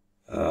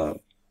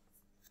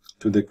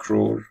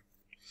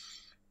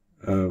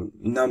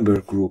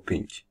 number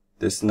grouping.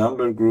 This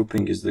number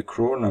grouping is the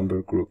crore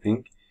number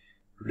grouping.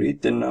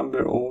 Read the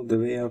number all the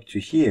way up to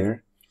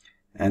here,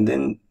 and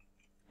then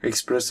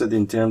express it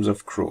in terms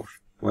of crore.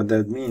 What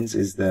that means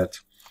is that,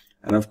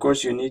 and of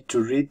course you need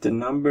to read the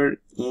number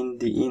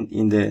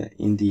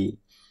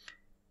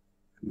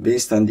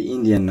based on the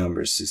Indian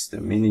number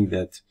system, meaning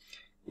that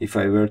if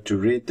I were to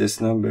read this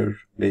number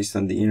based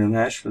on the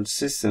international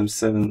system,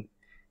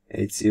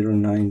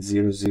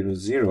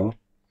 7809000,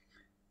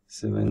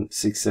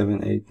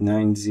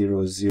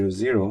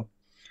 7678900,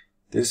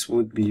 this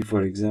would be,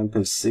 for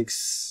example,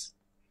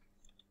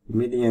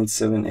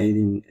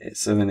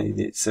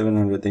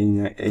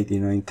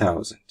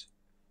 6,789,000.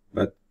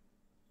 But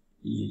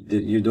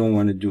you don't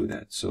want to do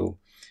that. So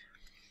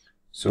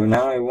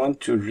now I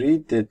want to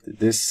read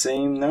this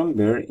same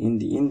number in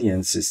the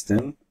Indian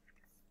system.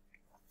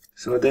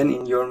 So then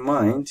in your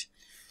mind,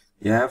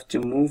 you have to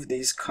move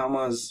these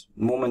commas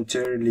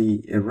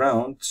momentarily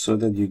around so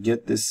that you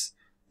get this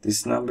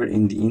number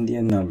in the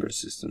Indian number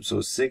system.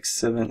 So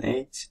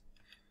 678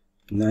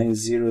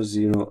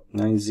 900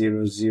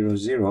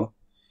 9000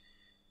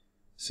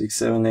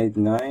 678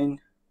 9000.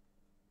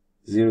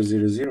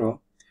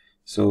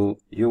 So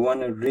you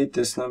want to read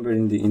this number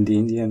in the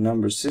Indian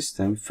number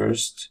system.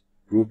 First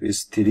group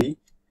is 3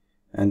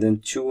 and then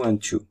 2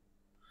 and 2.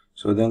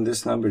 So then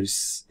this number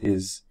is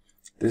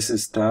this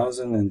is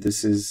 1000 and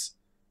this is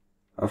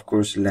of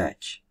course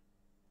lakh.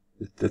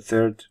 The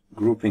third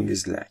grouping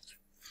is lakh.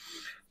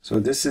 So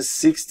this is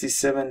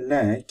 67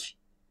 lakh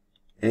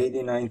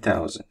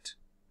 89,000.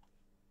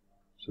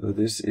 So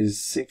this is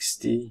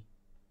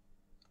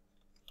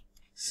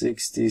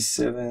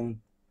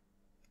 67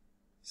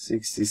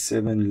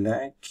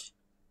 lakh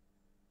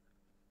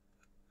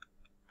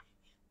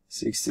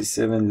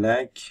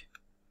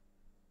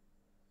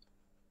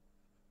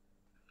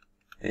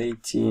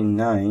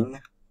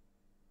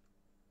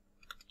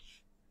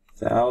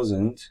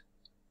 89,000.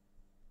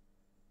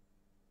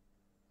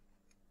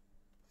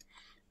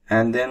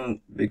 And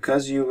then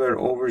because you were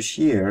over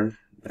here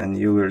and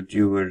you were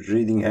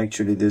reading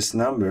actually this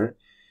number,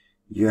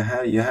 you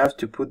have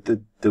to put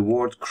the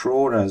word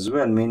crore as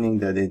well, meaning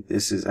that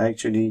this is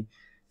actually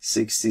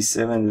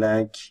 67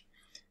 lakh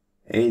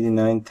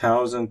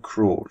 89,000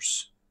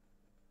 crores,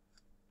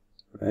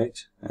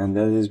 right? And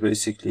that is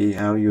basically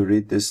how you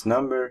read this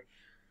number,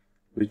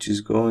 which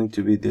is going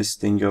to be this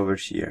thing over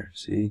here.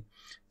 See,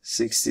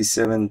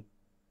 67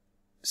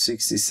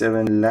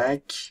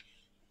 lakh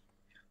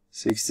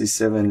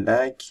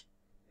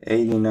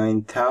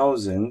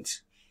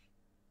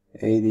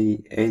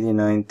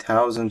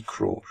 89,000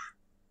 crore,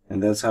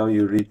 and that's how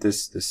you read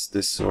this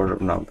sort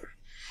of number.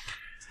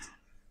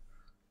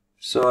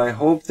 So I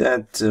hope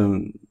that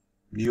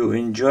you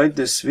enjoyed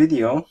this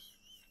video,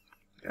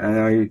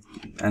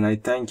 and I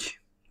thank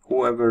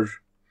whoever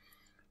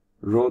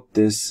wrote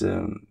this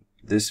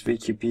this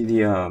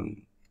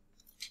Wikipedia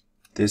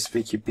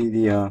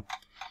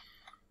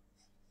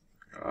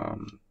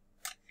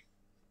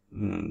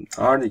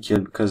article,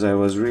 because I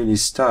was really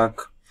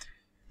stuck.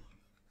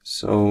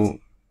 So,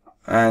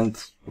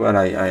 and well,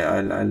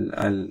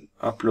 I'll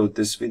upload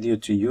this video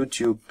to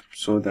YouTube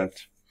so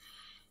that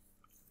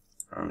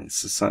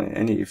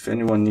if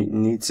anyone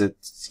needs it,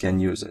 can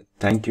use it.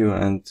 Thank you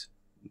and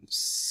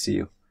see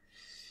you.